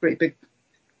to have great big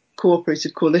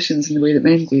cooperative coalitions in the way that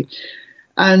men do.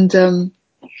 And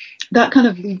that kind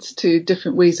of leads to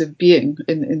different ways of being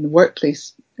in the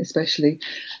workplace, especially.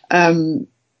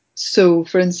 So,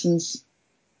 for instance,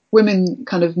 women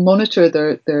kind of monitor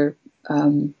their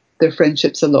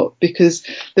friendships a lot, because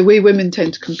the way women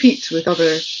tend to compete with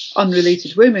other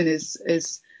unrelated women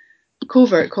is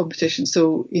covert competition.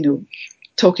 So,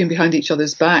 talking behind each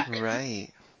other's back, Right.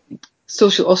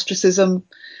 social ostracism,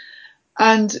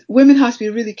 and women have to be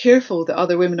really careful that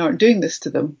other women aren't doing this to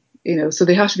them. So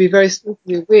they have to be very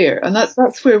socially aware, and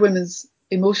that's where women's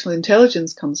emotional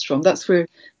intelligence comes from. That's where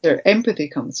their empathy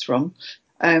comes from.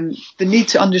 The need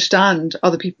to understand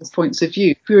other people's points of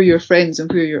view, who are your friends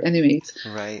and who are your enemies.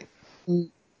 Right.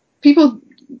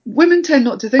 Women tend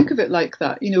not to think of it like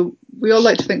that. We all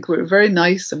like to think we're very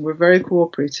nice and we're very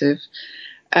cooperative.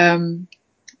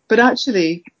 But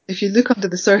actually, if you look under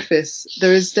the surface,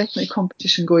 there is definitely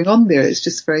competition going on there. It's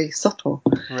just very subtle.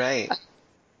 Right.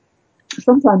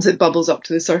 Sometimes it bubbles up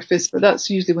to the surface, but that's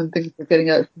usually when things are getting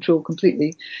out of control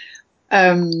completely.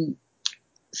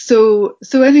 So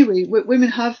anyway, women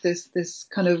have this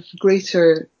kind of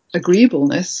greater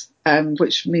agreeableness,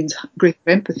 which means greater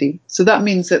empathy. So that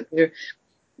means that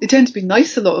they tend to be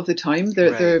nice a lot of the time.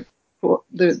 They're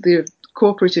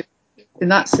cooperative in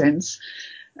that sense,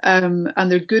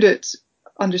 and they're good at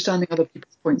understanding other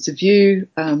people's points of view.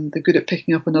 They're good at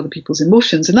picking up on other people's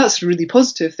emotions, and that's a really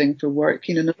positive thing for work.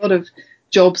 In a lot of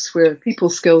jobs where people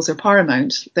skills are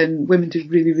paramount, then women do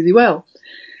really, really well.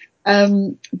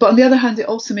 But on the other hand, it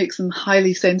also makes them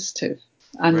highly sensitive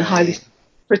and highly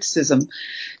criticism.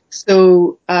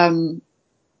 So,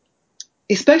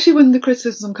 especially when the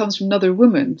criticism comes from another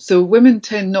woman. So women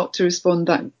tend not to respond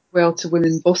that well to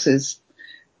women bosses.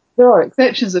 There are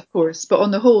exceptions, of course, but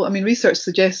on the whole, research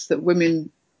suggests that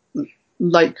women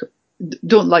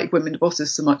don't like women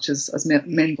bosses so much as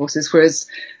men bosses, whereas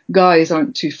guys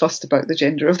aren't too fussed about the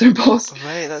gender of their boss.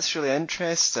 Right, that's really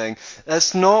interesting.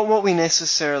 That's not what we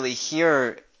necessarily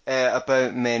hear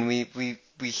about men. We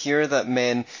hear that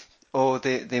men,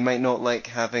 they might not like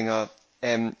having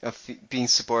being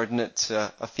subordinate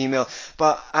to a female,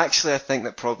 but actually I think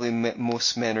that probably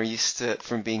most men are used to it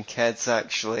from being kids,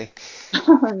 actually.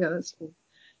 Yeah, that's true.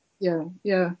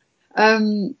 Yeah.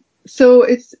 So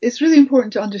it's really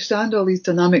important to understand all these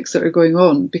dynamics that are going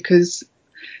on, because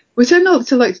we tend not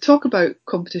to like to talk about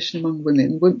competition among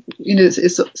women.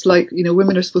 It's like,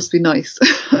 women are supposed to be nice,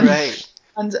 Right.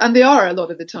 and they are a lot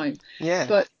of the time. Yeah.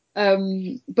 But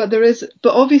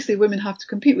obviously women have to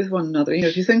compete with one another.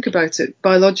 If you think about it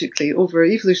biologically over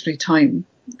evolutionary time,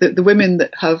 the women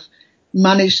that have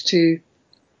managed to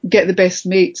get the best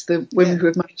mates, the women who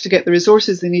have managed to get the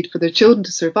resources they need for their children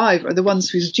to survive, are the ones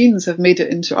whose genes have made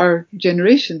it into our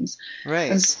generations.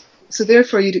 Right. And so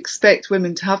therefore you'd expect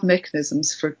women to have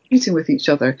mechanisms for competing with each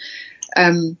other.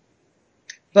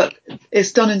 But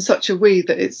it's done in such a way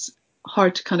that it's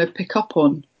hard to kind of pick up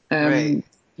on, Right.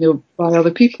 by other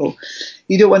people.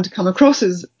 You don't want to come across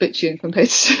as bitchy and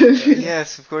competitive.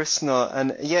 Yes, of course not.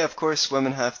 And yeah, of course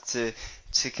women have to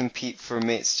compete for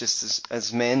mates just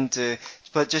as men do,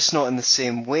 but just not in the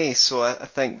same way. So I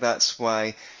think that's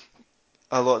why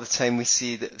a lot of the time we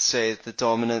see that, say, the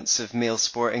dominance of male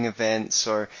sporting events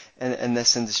or in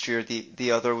this industry or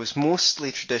the other was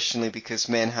mostly traditionally because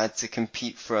men had to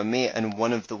compete for a mate, and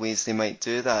one of the ways they might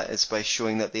do that is by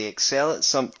showing that they excel at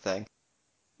something.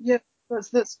 Yeah,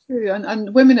 that's true.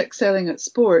 And women excelling at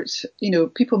sport,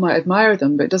 people might admire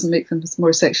them, but it doesn't make them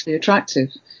more sexually attractive.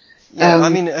 Yeah, I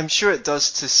mean, I'm sure it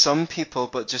does to some people,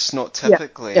 but just not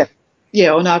typically.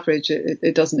 Yeah. On average,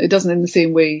 it doesn't. It doesn't in the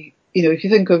same way. If you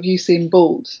think of Usain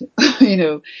Bolt,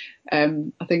 I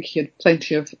think he had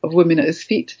plenty of women at his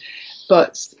feet,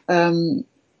 but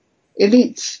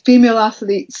elite female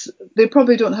athletes, they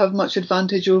probably don't have much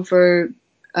advantage over,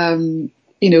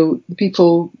 the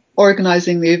people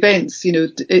organising the events.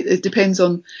 It depends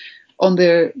on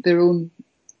their own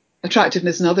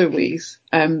attractiveness in other ways.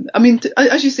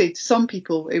 As you say, to some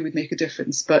people it would make a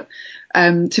difference, but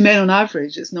to men on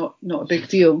average, it's not a big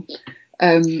deal.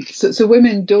 So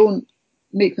women don't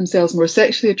make themselves more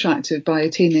sexually attractive by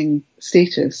attaining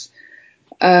status.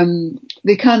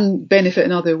 they can benefit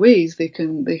in other ways. They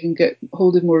can get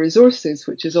hold of more resources,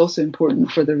 which is also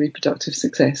important for their reproductive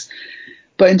success.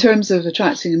 But in terms of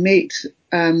attracting a mate,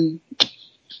 the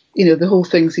whole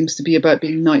thing seems to be about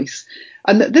being nice.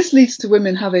 And this leads to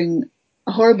women having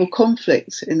a horrible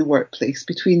conflict in the workplace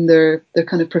between their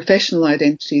kind of professional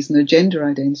identities and their gender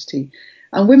identity.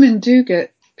 And women do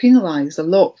get penalised a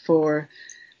lot for,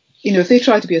 if they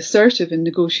try to be assertive in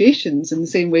negotiations in the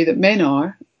same way that men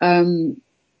are,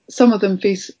 some of them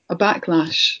face a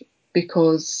backlash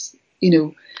because,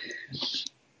 we're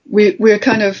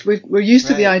used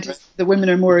to the idea that women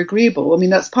are more agreeable. I mean,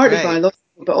 that's partly biological,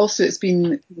 but also it's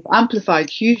been amplified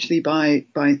hugely by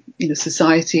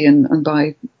society and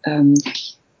by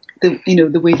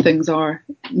the way things are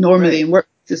normally in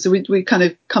workplaces. So we kind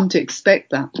of come to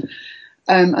expect that.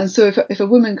 And so if a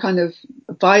woman kind of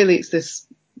violates this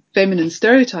feminine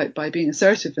stereotype by being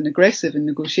assertive and aggressive in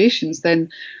negotiations, then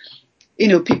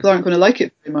people aren't going to like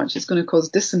it very much. It's going to cause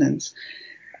dissonance.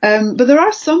 But there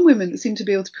are some women that seem to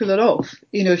be able to pull it off.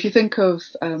 If you think of,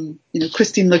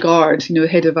 Christine Lagarde,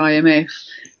 head of IMF,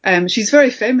 she's very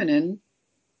feminine,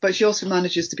 but she also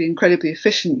manages to be incredibly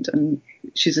efficient and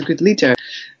she's a good leader.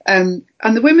 And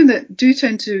the women that do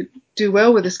tend to do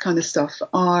well with this kind of stuff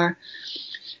are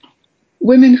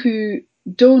women who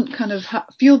don't kind of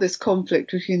feel this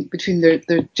conflict between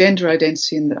their gender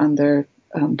identity and their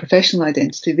professional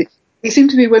identity. They seem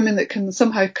to be women that can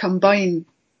somehow combine,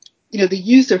 they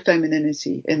use their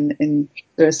femininity in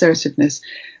their assertiveness.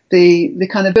 They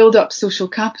kind of build up social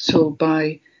capital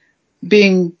by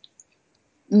being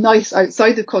nice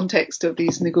outside the context of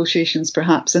these negotiations,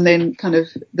 perhaps, and then kind of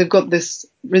they've got this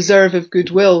reserve of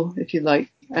goodwill, if you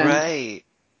like,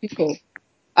 people.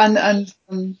 And as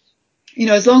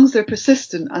long as they're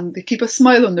persistent and they keep a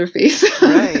smile on their face.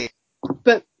 Right.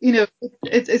 But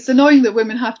it's annoying that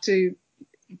women have to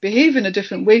behave in a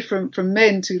different way from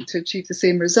men to achieve the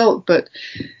same result, but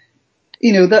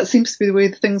that seems to be the way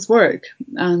things work.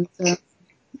 And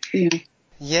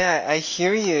yeah, I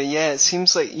hear you. Yeah, it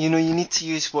seems like you need to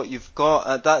use what you've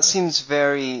got. That seems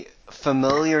very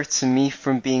familiar to me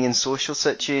from being in social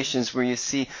situations where you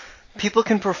see people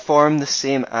can perform the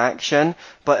same action,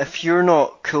 but if you're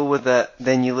not cool with it,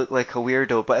 then you look like a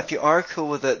weirdo. But if you are cool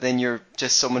with it, then you're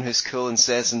just someone who's cool and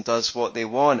says and does what they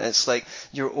want. It's like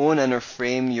your own inner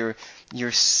frame,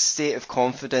 your state of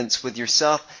confidence with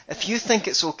yourself. If you think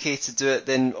it's okay to do it,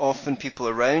 then often people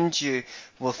around you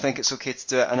will think it's okay to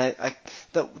do it. And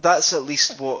that's at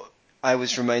least what I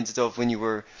was reminded of when you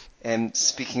were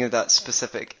speaking of that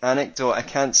specific anecdote. I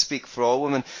can't speak for all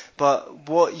women, but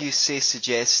what you say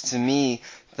suggests to me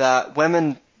that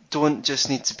women don't just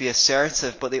need to be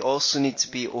assertive, but they also need to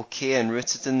be okay and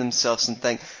rooted in themselves and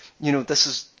think,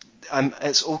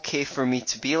 it's okay for me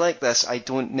to be like this. I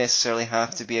don't necessarily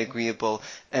have to be agreeable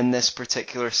in this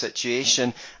particular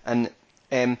situation. And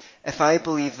if I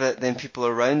believe it, then people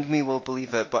around me will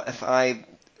believe it. But if I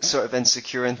sort of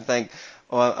insecure and think,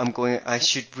 I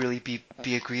should really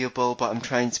be agreeable, but I'm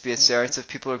trying to be assertive,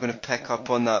 people are going to pick up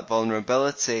on that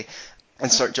vulnerability and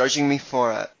start judging me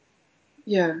for it.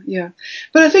 Yeah.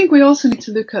 But I think we also need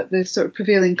to look at the sort of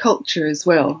prevailing culture as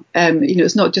well.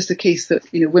 It's not just a case that,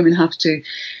 women have to,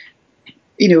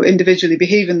 individually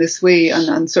behave in this way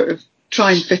and sort of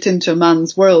try and fit into a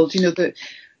man's world. That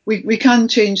we can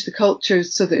change the culture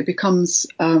so that it becomes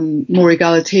more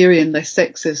egalitarian, less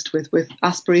sexist, with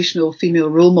aspirational female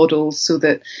role models, so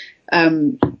that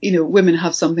women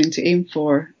have something to aim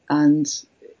for, and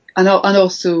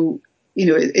also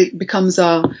it becomes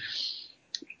a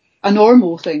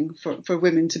normal thing for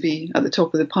women to be at the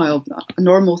top of the pile, a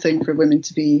normal thing for women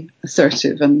to be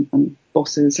assertive and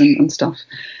bosses and stuff.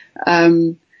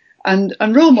 And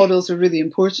role models are really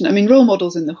important. I mean, role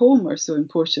models in the home are so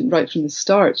important right from the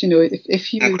start.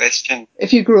 If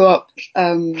you grow up,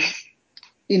 and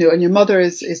your mother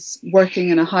is working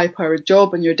in a high-powered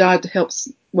job, and your dad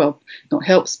but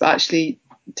actually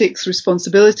takes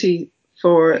responsibility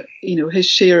for his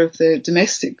share of the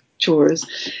domestic chores,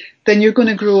 then you're going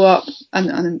to grow up,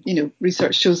 and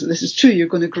research shows that this is true. You're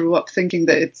going to grow up thinking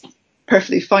that it's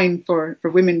perfectly fine for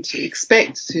women to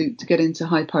expect to get into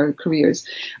high-powered careers,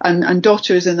 and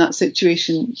daughters in that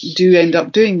situation do end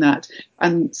up doing that,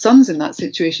 and sons in that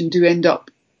situation do end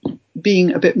up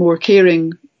being a bit more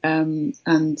caring and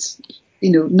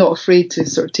not afraid to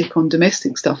sort of take on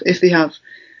domestic stuff if they have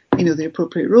the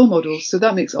appropriate role models. So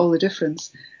that makes all the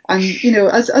difference. And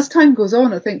as time goes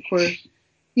on, I think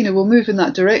we'll move in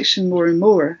that direction more and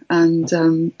more, and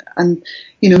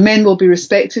men will be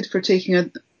respected for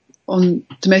taking on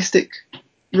domestic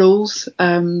roles,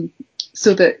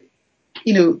 so that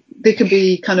they can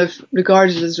be kind of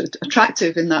regarded as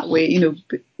attractive in that way.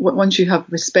 Once you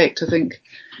have respect, I think,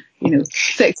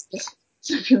 sex,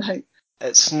 if you like.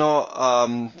 It's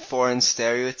not foreign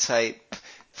stereotype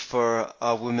for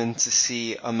a woman to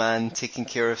see a man taking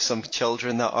care of some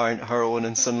children that aren't her own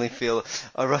and suddenly feel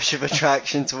a rush of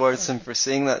attraction towards him for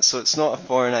saying that. So it's not a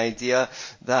foreign idea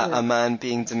that a man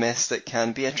being domestic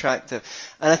can be attractive.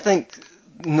 And I think,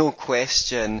 no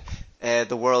question,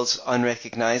 the world's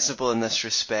unrecognizable in this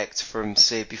respect from,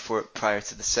 say, prior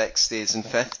to the 60s and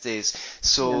 50s.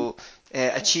 So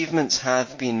achievements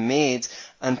have been made,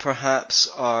 and perhaps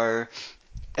our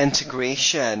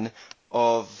integration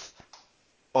of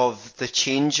the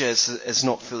changes is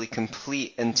not fully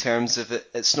complete in terms of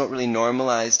it's not really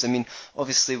normalized. I mean,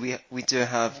 obviously we do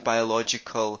have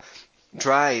biological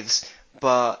drives,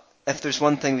 but if there's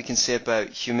one thing we can say about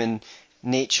human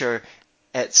nature,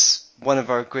 it's one of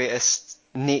our greatest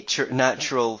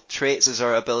natural traits is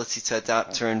our ability to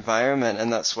adapt to our environment,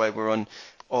 and that's why we're on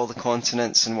all the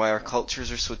continents and why our cultures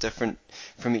are so different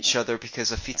from each other,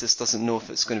 because a fetus doesn't know if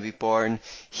it's going to be born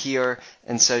here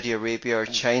in Saudi Arabia or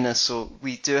China. So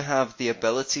we do have the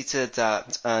ability to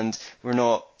adapt, and we're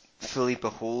not fully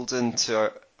beholden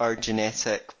to our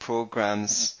genetic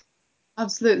programs.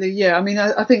 Absolutely, yeah. I mean,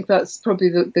 I think that's probably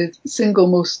the single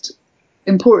most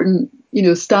important,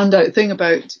 standout thing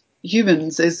about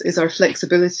humans is our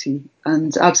flexibility.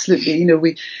 And absolutely,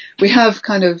 we have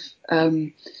kind of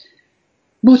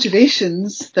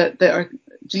motivations that are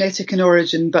genetic in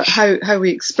origin, but how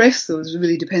we express those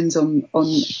really depends on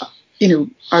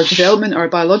our development, our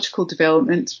biological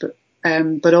development,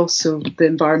 but also the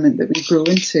environment that we grow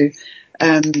into.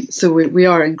 So we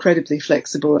are incredibly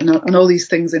flexible, and all these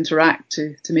things interact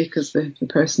to make us the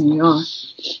person we are.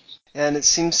 And it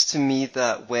seems to me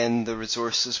that when the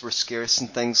resources were scarce and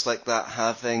things like that,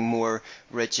 having more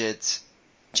rigid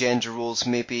gender roles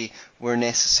maybe were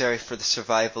necessary for the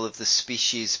survival of the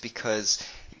species, because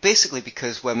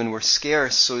women were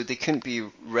scarce, so they couldn't be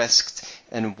risked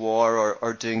in war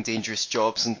or doing dangerous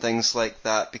jobs and things like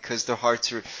that, because they're hard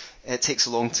to. It takes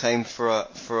a long time for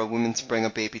a woman to bring a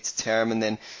baby to term and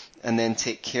then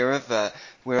take care of it.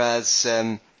 Whereas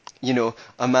a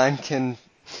man can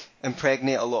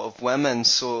impregnate a lot of women,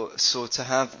 so to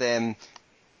have them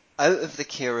out of the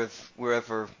care of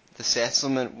wherever the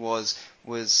settlement was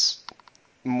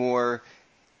more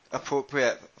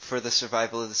appropriate for the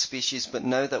survival of the species. But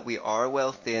now that we are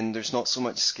wealthy and there's not so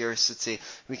much scarcity,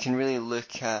 we can really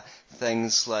look at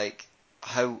things like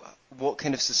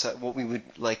what we would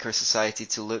like our society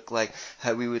to look like,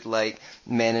 how we would like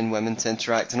men and women to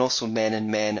interact, and also men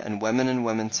and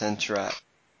women to interact.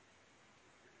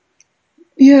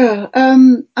 Yeah, I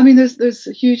mean, there's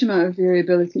a huge amount of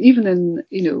variability, even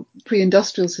in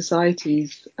pre-industrial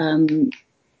societies. That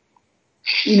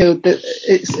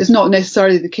it's not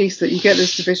necessarily the case that you get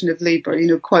this division of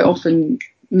labour. Quite often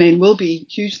men will be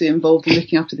hugely involved in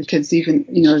looking after the kids, even,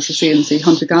 as I say, in, say,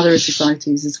 hunter-gatherer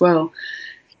societies as well.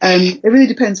 It really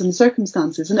depends on the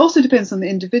circumstances, and it also depends on the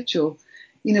individual.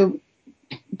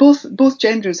 Both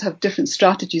genders have different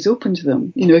strategies open to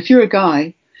them. If you're a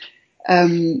guy,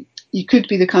 you could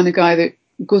be the kind of guy that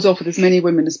goes off with as many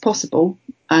women as possible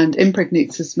and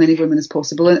impregnates as many women as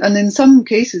possible. And in some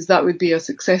cases, that would be a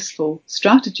successful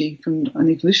strategy from an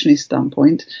evolutionary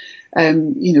standpoint.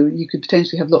 You could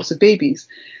potentially have lots of babies.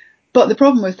 But the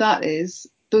problem with that is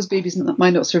those babies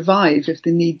might not survive if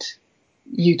they need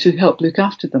you to help look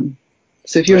after them.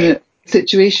 So if you're in a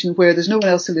situation where there's no one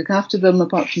else to look after them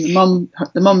apart from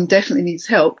the mum definitely needs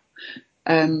help.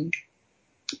 And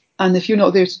if you're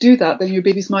not there to do that, then your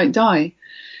babies might die.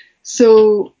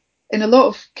 So in a lot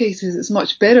of cases, it's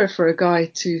much better for a guy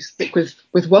to stick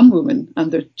with one woman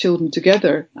and their children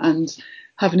together and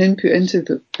have an input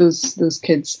into those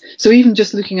kids. So even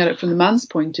just looking at it from the man's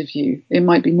point of view, it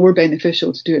might be more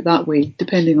beneficial to do it that way,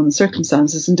 depending on the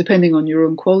circumstances and depending on your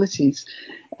own qualities.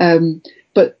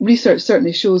 But research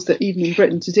certainly shows that even in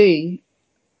Britain today,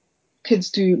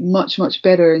 kids do much, much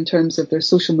better in terms of their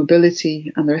social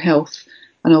mobility and their health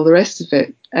and all the rest of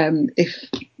it, if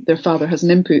their father has an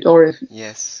input, or if it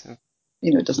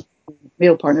doesn't have a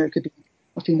male partner, it could be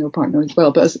a female partner as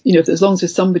well. But as long as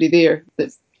there's somebody there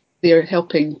that's there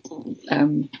helping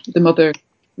the mother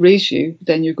raise you,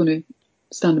 then you're going to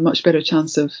stand a much better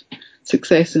chance of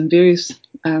success in various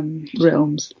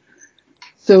realms.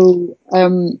 So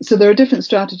there are different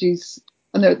strategies,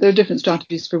 and there are different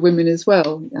strategies for women as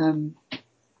well.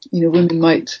 Women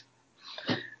might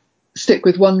stick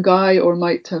with one guy, or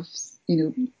might have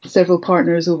several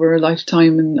partners over a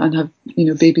lifetime and have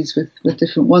babies with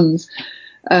different ones,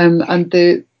 and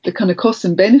the kind of costs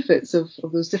and benefits of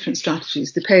those different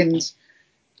strategies depend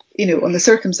on the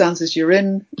circumstances you're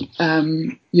in,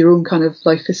 your own kind of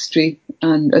life history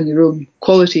and your own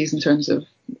qualities in terms of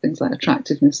things like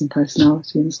attractiveness and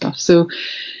personality and stuff. So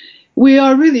we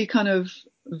are really kind of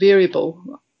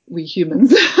variable, we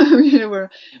humans. We're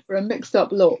a mixed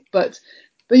up lot. But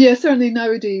yeah, certainly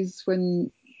nowadays,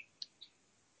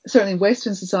 certainly in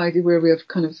Western society where we have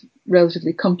kind of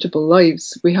relatively comfortable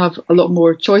lives, we have a lot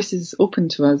more choices open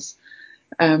to us.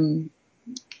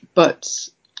 But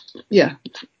yeah,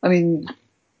 I mean,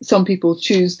 some people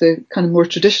choose the kind of more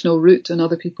traditional route, and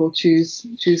other people choose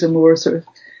a more sort of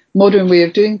modern way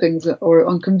of doing things, or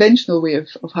unconventional way of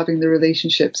having the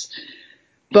relationships.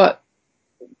 But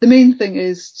the main thing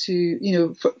is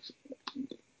to, for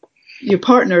your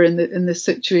partner in this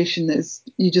situation, is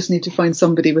you just need to find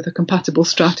somebody with a compatible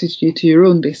strategy to your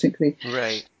own, basically.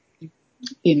 Right.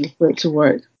 For it to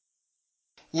work.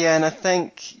 Yeah, and I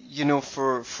think,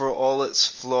 for all its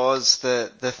flaws,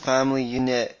 the family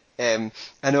unit,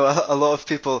 I know a lot of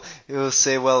people will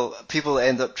say, well, people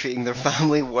end up treating their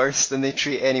family worse than they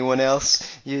treat anyone else,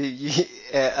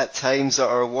 at times,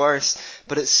 or worse,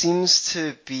 but it seems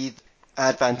to be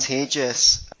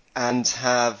advantageous and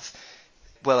have,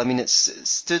 well, I mean, it's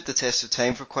stood the test of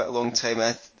time for quite a long time.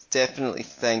 I definitely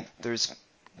think there's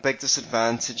big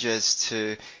disadvantages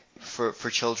for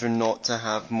children not to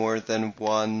have more than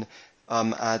one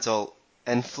adult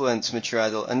influence, mature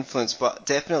adult influence. But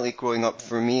definitely growing up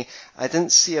for me, I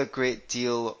didn't see a great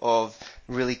deal of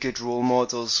really good role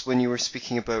models when you were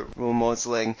speaking about role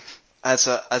modeling as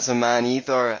a man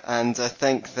either. And I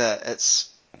think that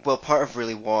it's, well, part of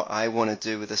really what I want to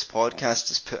do with this podcast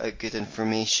is put out good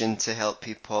information to help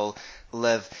people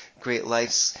live great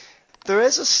lives. There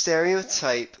is a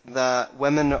stereotype that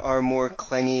women are more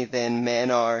clingy than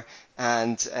men are,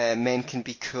 and men can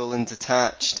be cool and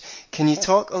detached. Can you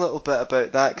talk a little bit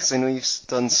about that? Because I know you've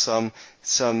done some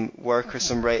work or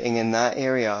some writing in that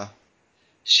area.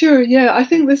 Sure, yeah. I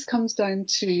think this comes down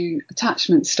to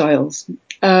attachment styles.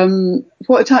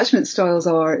 What attachment styles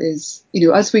are is,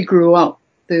 as we grow up,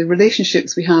 the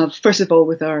relationships we have, first of all,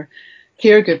 with our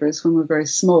caregivers when we're very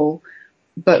small,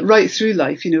 but right through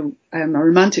life, our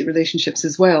romantic relationships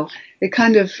as well. It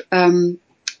kind of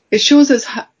it shows us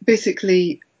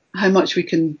basically how much we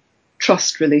can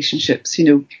trust relationships.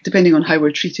 Depending on how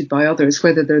we're treated by others,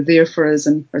 whether they're there for us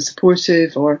and are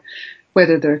supportive, or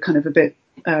whether they're kind of a bit,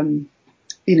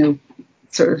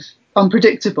 sort of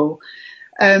unpredictable.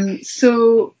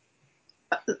 So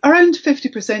around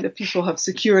 50% of people have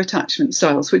secure attachment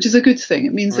styles, which is a good thing.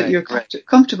 It means that you're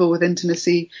comfortable with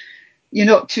intimacy. You're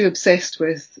not too obsessed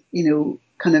with,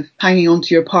 kind of hanging on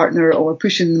to your partner or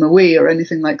pushing them away or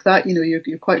anything like that.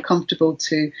 You're quite comfortable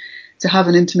to have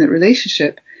an intimate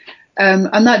relationship.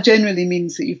 And that generally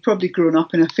means that you've probably grown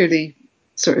up in a fairly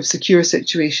sort of secure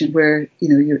situation where,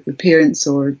 your parents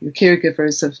or your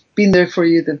caregivers have been there for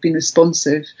you, they've been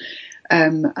responsive,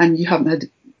 and you haven't had,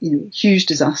 huge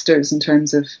disasters in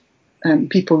terms of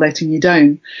people letting you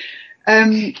down.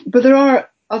 But there are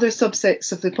other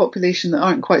subsets of the population that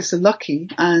aren't quite so lucky,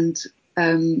 and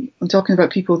I'm talking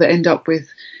about people that end up with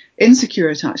insecure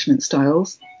attachment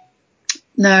styles.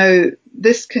 Now,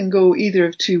 this can go either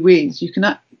of two ways. You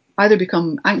can either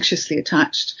become anxiously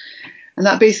attached, and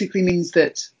that basically means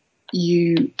that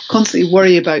you constantly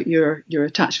worry about your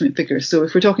attachment figure. So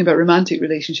if we're talking about romantic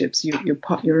relationships, your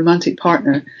romantic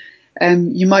partner,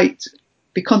 you might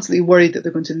be constantly worried that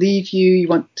they're going to leave you. You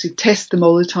want to test them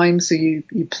all the time, so you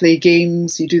play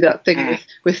games. You do that thing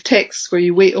with texts where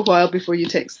you wait a while before you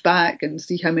text back and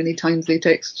see how many times they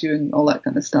text you and all that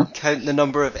kind of stuff. Count the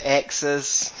number of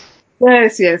X's.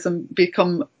 Yes, and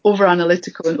become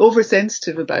over-analytical and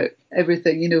oversensitive about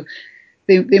everything.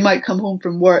 They might come home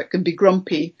from work and be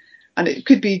grumpy, and it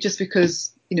could be just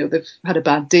because, they've had a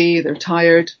bad day, they're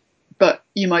tired, but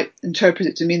you might interpret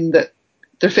it to mean that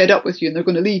they're fed up with you and they're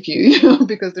going to leave you,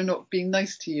 because they're not being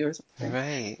nice to you or something.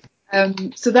 Right.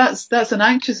 So that's an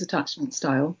anxious attachment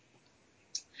style.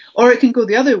 Or it can go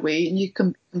the other way, and you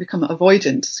can become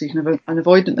avoidant. So you can have an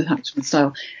avoidant attachment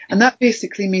style. And that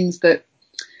basically means that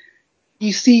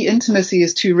you see intimacy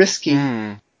as too risky.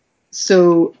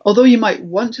 So although you might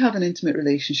want to have an intimate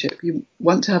relationship, you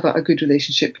want to have a good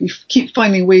relationship, you keep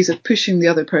finding ways of pushing the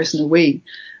other person away.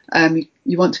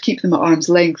 You want to keep them at arm's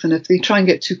length, and if they try and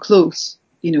get too close,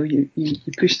 you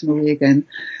push them away again.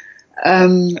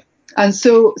 And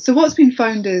so what's been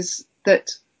found is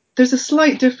that there's a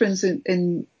slight difference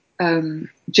in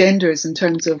genders in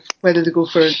terms of whether they go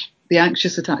for the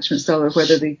anxious attachment style or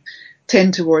whether they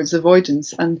tend towards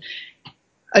avoidance. And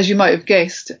as you might have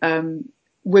guessed,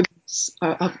 women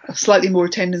have a slightly more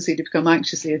tendency to become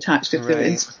anxiously attached if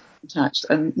they're attached,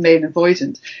 and men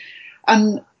avoidant.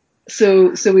 And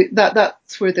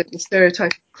that's where the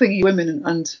stereotype of clingy women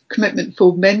and commitment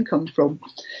phobe men come from.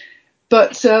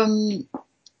 But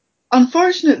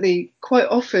unfortunately, quite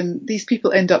often these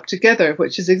people end up together,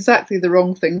 which is exactly the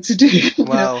wrong thing to do.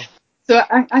 Wow. So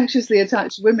anxiously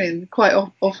attached women quite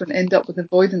often end up with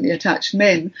avoidantly attached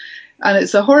men, and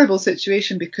it's a horrible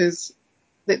situation because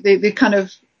they kind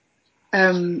of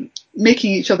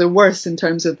making each other worse in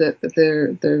terms of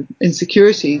their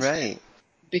insecurities. Right.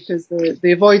 Because the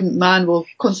avoidant man will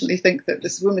constantly think that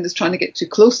this woman is trying to get too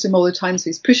close to him all the time, so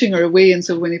he's pushing her away, and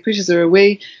so when he pushes her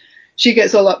away, she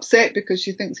gets all upset because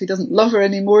she thinks he doesn't love her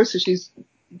anymore, so she's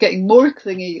getting more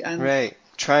clingy and Right.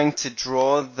 Trying to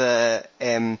draw the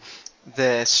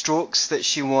strokes that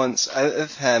she wants out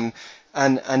of him,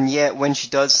 and yet when she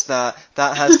does that,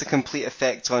 that has the complete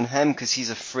effect on him because he's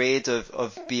afraid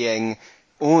of being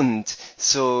owned.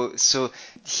 So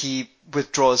he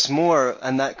withdraws more,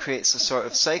 and that creates a sort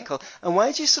of cycle. And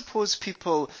why do you suppose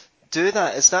people do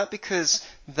that? Is that because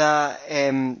that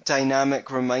dynamic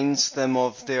reminds them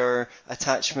of their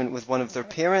attachment with one of their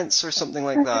parents or something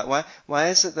like that? Why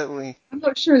is it that we? I'm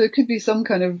not sure. There could be some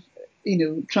kind of,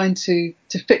 trying to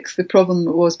fix the problem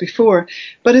that was before,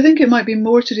 but I think it might be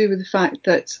more to do with the fact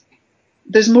that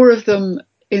there's more of them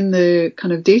in the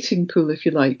kind of dating pool, if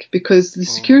you like, because the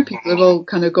secure Oh, people have all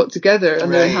kind of got together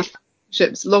and they're in right, happy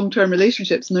relationships, long-term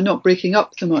relationships, and they're not breaking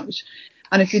up so much.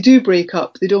 And if they do break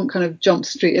up, they don't kind of jump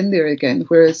straight in there again,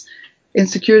 whereas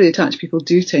insecurely attached people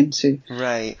do tend to.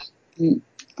 right.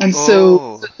 And so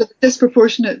Oh, they're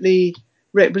disproportionately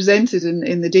represented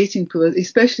in the dating pool,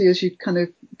 especially as you kind of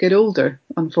get older,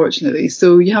 unfortunately.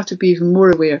 So you have to be even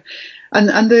more aware.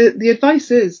 And the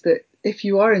advice is that if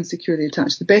you are insecurely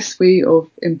attached, the best way of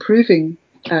improving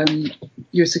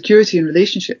your security in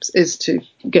relationships is to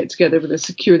get together with a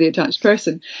securely attached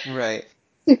person, right,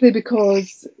 simply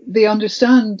because they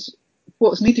understand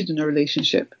what's needed in a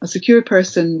relationship. A secure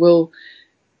person will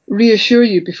reassure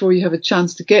you before you have a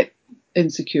chance to get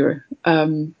insecure.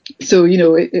 So,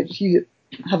 if you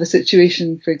have a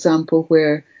situation, for example,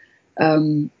 where,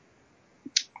 um,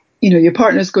 your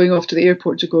partner's going off to the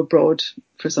airport to go abroad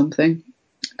for something,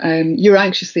 you're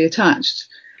anxiously attached.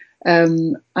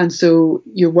 And so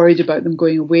you're worried about them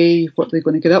going away, what they're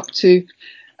going to get up to.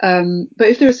 But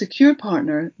if they're a secure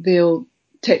partner, they'll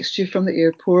text you from the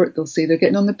airport, they'll say they're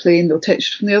getting on the plane, they'll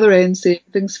text you from the other end, say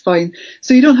everything's fine.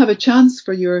 So you don't have a chance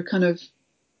for your kind of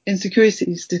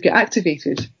insecurities to get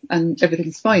activated and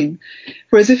everything's fine.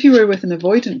 Whereas if you were with an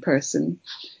avoidant person,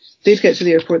 they'd get to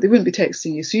the airport, they wouldn't be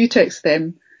texting you. So you text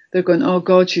them, they're going, oh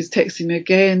God, she's texting me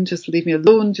again, just leave me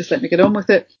alone, just let me get on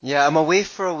with it. yeah, I'm away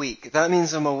for a week. That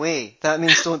means I'm away. That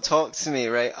means don't talk to me,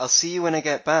 right? I'll see you when I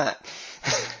get back.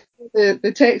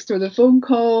 The text or the phone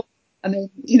call, and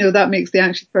then, that makes the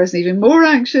anxious person even more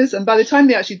anxious. And by the time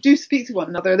they actually do speak to one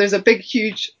another, there's a big,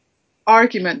 huge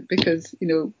argument because,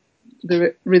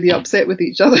 they're really upset with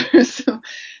each other.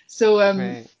 So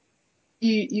Right.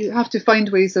 you have to find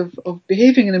ways of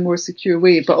behaving in a more secure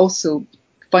way, but also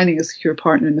finding a secure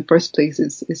partner in the first place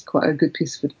is quite a good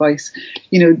piece of advice.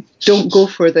 Don't go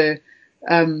for the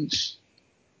um,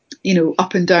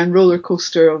 up and down roller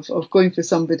coaster of going for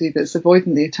somebody that's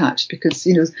avoidantly attached, because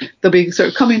they'll be sort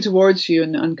of coming towards you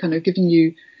and kind of giving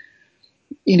you,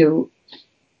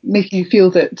 making you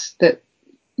feel that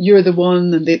you're the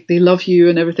one and they love you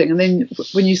and everything. And then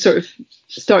when you sort of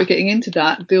start getting into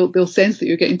that, they'll sense that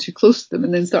you're getting too close to them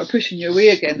and then start pushing you away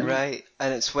again. Right.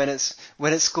 And it's when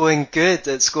it's going good,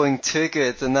 it's going too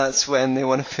good, and that's when they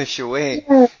want to push away.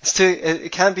 Yeah,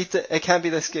 It can't be it can't be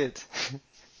this good.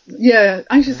 yeah.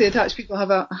 Anxiously attached people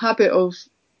have a habit of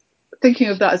thinking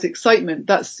of that as excitement.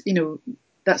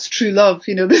 That's true love.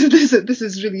 This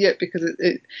is really it, because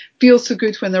it feels so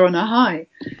good when they're on a high,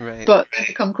 Right. but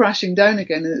they come crashing down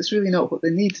again, and it's really not what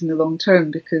they need in the long term,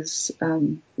 because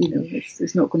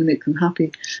it's not going to make them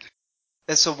happy.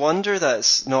 It's a wonder that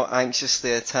it's not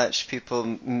anxiously attached people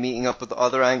meeting up with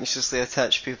other anxiously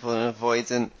attached people and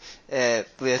avoidantly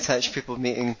attached people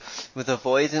meeting with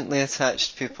avoidantly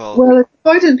attached people. Well, if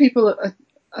avoidant people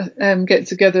get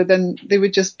together, then they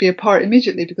would just be apart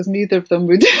immediately, because neither of them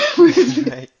would, would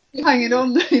Right. be hanging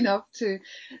on enough to,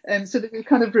 so they would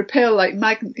kind of repel like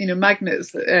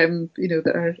magnets, that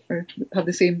are have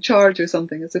the same charge or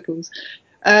something, I suppose.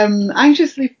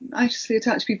 Anxiously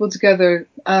attached people together,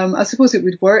 I suppose it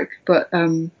would work, but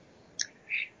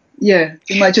yeah,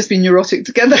 they might just be neurotic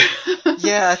together.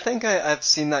 Yeah, I think I've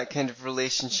seen that kind of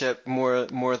relationship more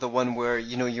the one where,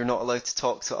 you're not allowed to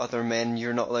talk to other men,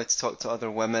 you're not allowed to talk to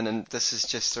other women, and this is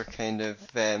just our kind of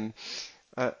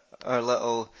our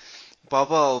little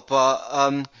bubble. But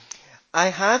I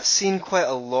have seen quite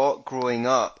a lot growing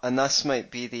up, and this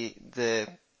might be the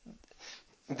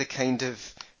the kind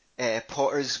of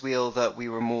potter's wheel that we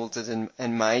were molded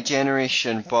in my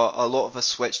generation, but a lot of us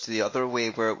switched to the other way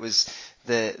where it was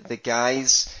the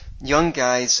guys, young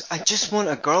guys, I just want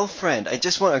a girlfriend, I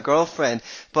just want a girlfriend,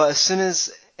 but as soon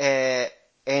as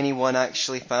anyone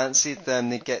actually fancied them,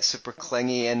 they'd get super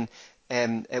clingy and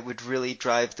it would really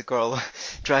drive the girl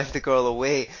drive the girl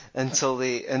away until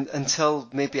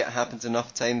maybe it happened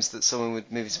enough times that someone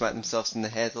would maybe smack themselves in the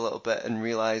head a little bit and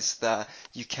realize that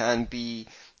you can be,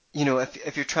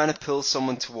 if you're trying to pull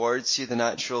someone towards you, the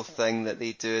natural thing that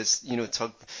they do is,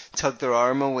 tug their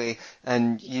arm away,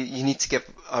 and you need to give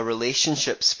a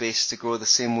relationship space to grow the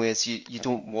same way as you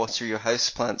don't water your house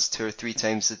plants 2 or 3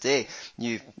 times a day.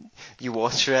 You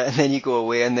water it and then you go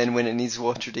away, and then when it needs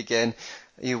watered again,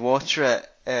 you water it.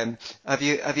 Have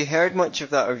you heard much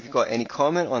of that, or have you got any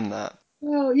comment on that?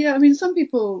 Well, yeah, I mean, some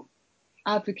people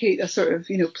advocate a sort of,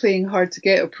 playing hard to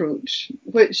get approach,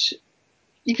 which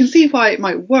you can see why it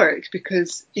might work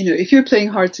because, if you're playing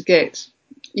hard to get,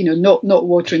 not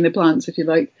watering the plants, if you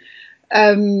like,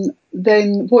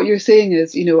 then what you're saying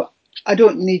is, I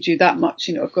don't need you that much,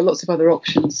 I've got lots of other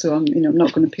options, so I'm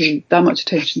not going to pay that much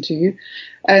attention to you.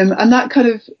 And that kind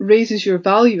of raises your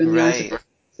value in the eyes of the person.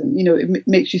 It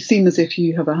makes you seem as if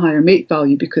you have a higher mate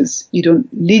value because you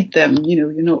don't need them,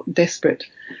 you're not desperate.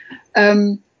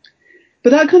 But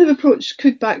that kind of approach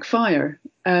could backfire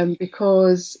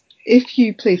because if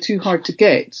you play too hard to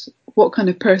get, what kind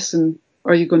of person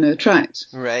are you going to attract?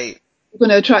 Right. You're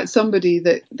going to attract somebody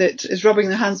that is rubbing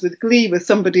their hands with glee with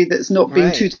somebody that's not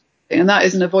being too, and that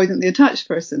is an avoidantly attached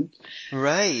person.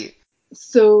 Right.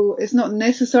 So it's not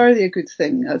necessarily a good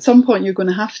thing. At some point, you're going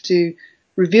to have to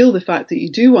reveal the fact that you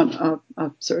do want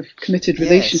a sort of committed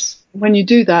relationship. Yes. When you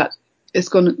do that, it's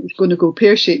going to go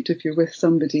pear-shaped if you're with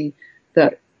somebody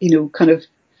that, kind of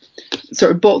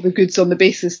sort of bought the goods on the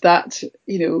basis that,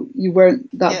 you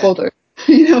weren't that bothered,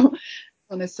 not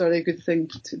necessarily a good thing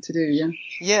to do, yeah.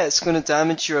 Yeah, it's going to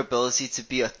damage your ability to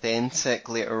be authentic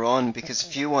later on, because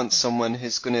if you want someone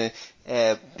who's going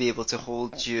to be able to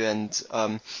hold you, and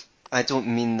I don't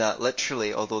mean that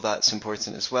literally, although that's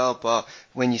important as well, but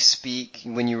when you speak,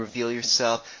 when you reveal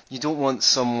yourself, you don't want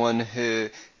someone who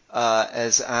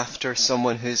is after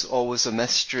someone who's always a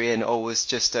mystery and always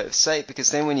just out of sight,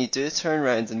 because then when you do turn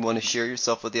around and want to share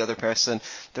yourself with the other person,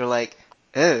 they're like,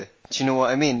 oh, do you know what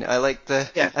I mean? I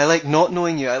like not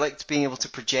knowing you. I liked being able to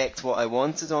project what I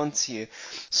wanted onto you.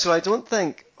 So I don't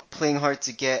think playing hard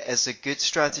to get is a good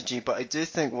strategy, but I do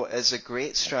think what is a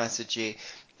great strategy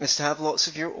is to have lots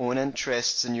of your own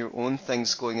interests and your own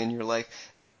things going in your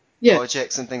life,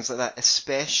 projects and things like that,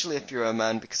 especially if you're a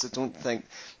man, because I don't think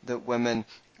that women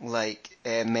like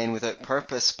men without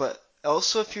purpose, but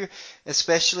also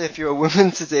especially if you're a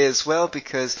woman today as well,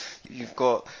 because you've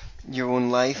got your own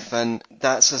life, and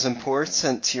that's as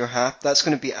important to that's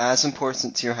going to be as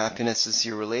important to your happiness as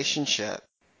your relationship.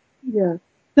 Yeah.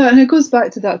 No, and it goes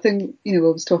back to that thing, I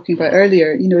was talking about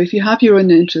earlier. If you have your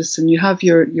own interests and you have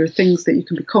your things that you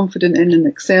can be confident in and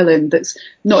excel in, that's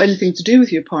not anything to do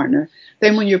with your partner,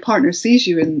 then when your partner sees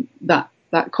you in that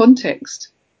context,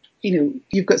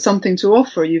 you've got something to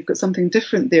offer. You've got something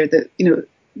different there that,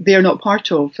 they're not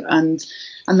part of. And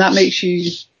that makes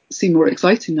you seem more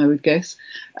exciting, I would guess.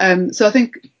 So I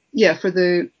think, for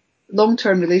the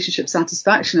long-term relationship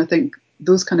satisfaction, I think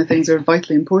those kind of things are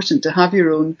vitally important, to have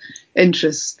your own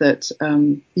interests that,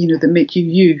 that make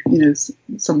you,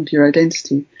 some of your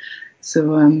identity.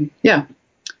 So,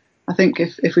 I think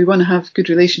if we want to have good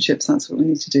relationships, that's what we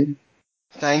need to do.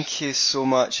 Thank you so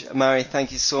much, Mary.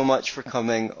 Thank you so much for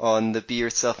coming on the Be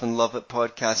Yourself and Love It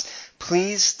podcast.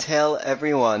 Please tell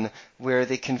everyone where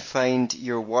they can find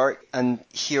your work and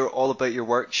hear all about your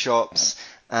workshops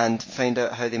and find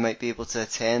out how they might be able to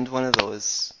attend one of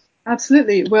those.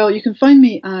 Absolutely. Well, you can find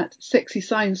me at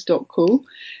sexyscience.co.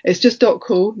 It's just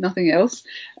 .co, nothing else.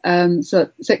 So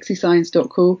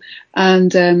sexyscience.co.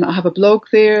 And I have a blog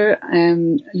there.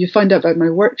 You find out about my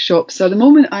workshops. So at the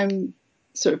moment, I'm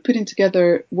sort of putting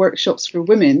together workshops for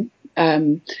women.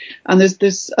 And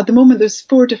there's at the moment, there's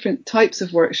 4 different types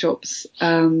of workshops.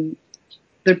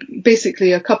 They're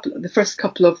basically the first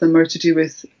couple of them are to do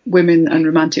with women and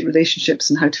romantic relationships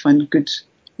and how to find a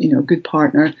good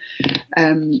partner,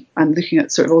 and looking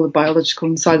at sort of all the biological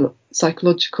and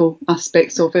psychological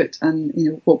aspects of it,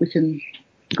 and what we can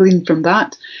glean from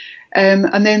that.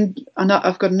 And then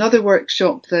I've got another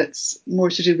workshop that's more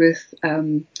to do with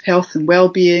health and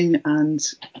well-being and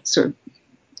sort of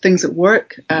things at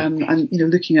work, and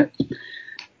looking at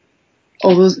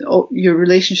all your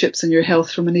relationships and your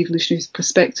health from an evolutionary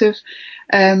perspective.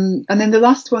 And then the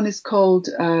last one is called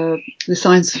The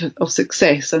Science of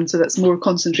Success, and so that's more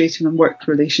concentrating on work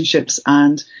relationships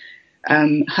and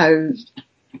how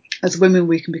as women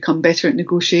we can become better at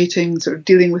negotiating, sort of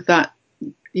dealing with that,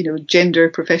 gender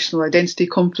professional identity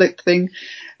conflict thing,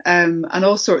 and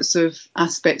all sorts of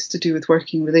aspects to do with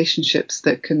working relationships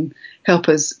that can help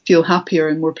us feel happier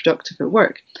and more productive at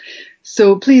work.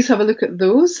 So please have a look at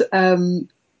those, and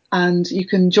you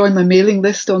can join my mailing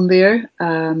list on there.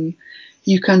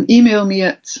 You can email me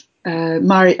at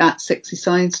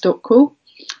mari@sexyscience.co,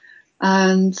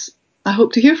 and I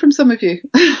hope to hear from some of you.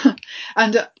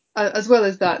 And as well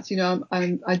as that,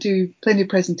 I do plenty of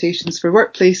presentations for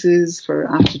workplaces, for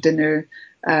after dinner,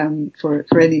 for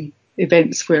any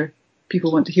events where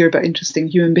people want to hear about interesting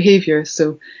human behaviour.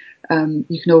 So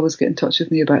you can always get in touch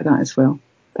with me about that as well.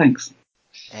 Thanks.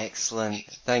 Excellent.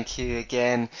 Thank you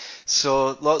again.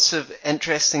 So lots of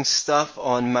interesting stuff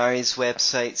on Mari's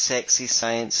website,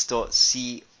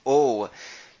 sexyscience.co.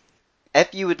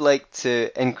 If you would like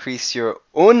to increase your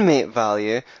own mate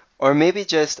value, or maybe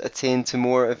just attain to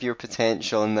more of your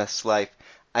potential in this life,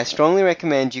 I strongly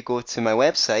recommend you go to my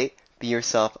website,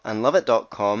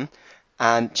 beyourselfandloveit.com,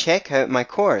 and check out my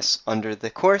course under the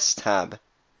course tab.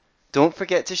 Don't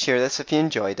forget to share this if you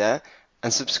enjoyed it,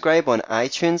 and subscribe on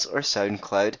iTunes or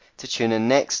SoundCloud to tune in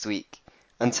next week.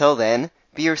 Until then,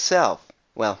 be yourself.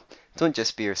 Well, don't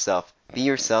just be yourself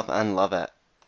and love it.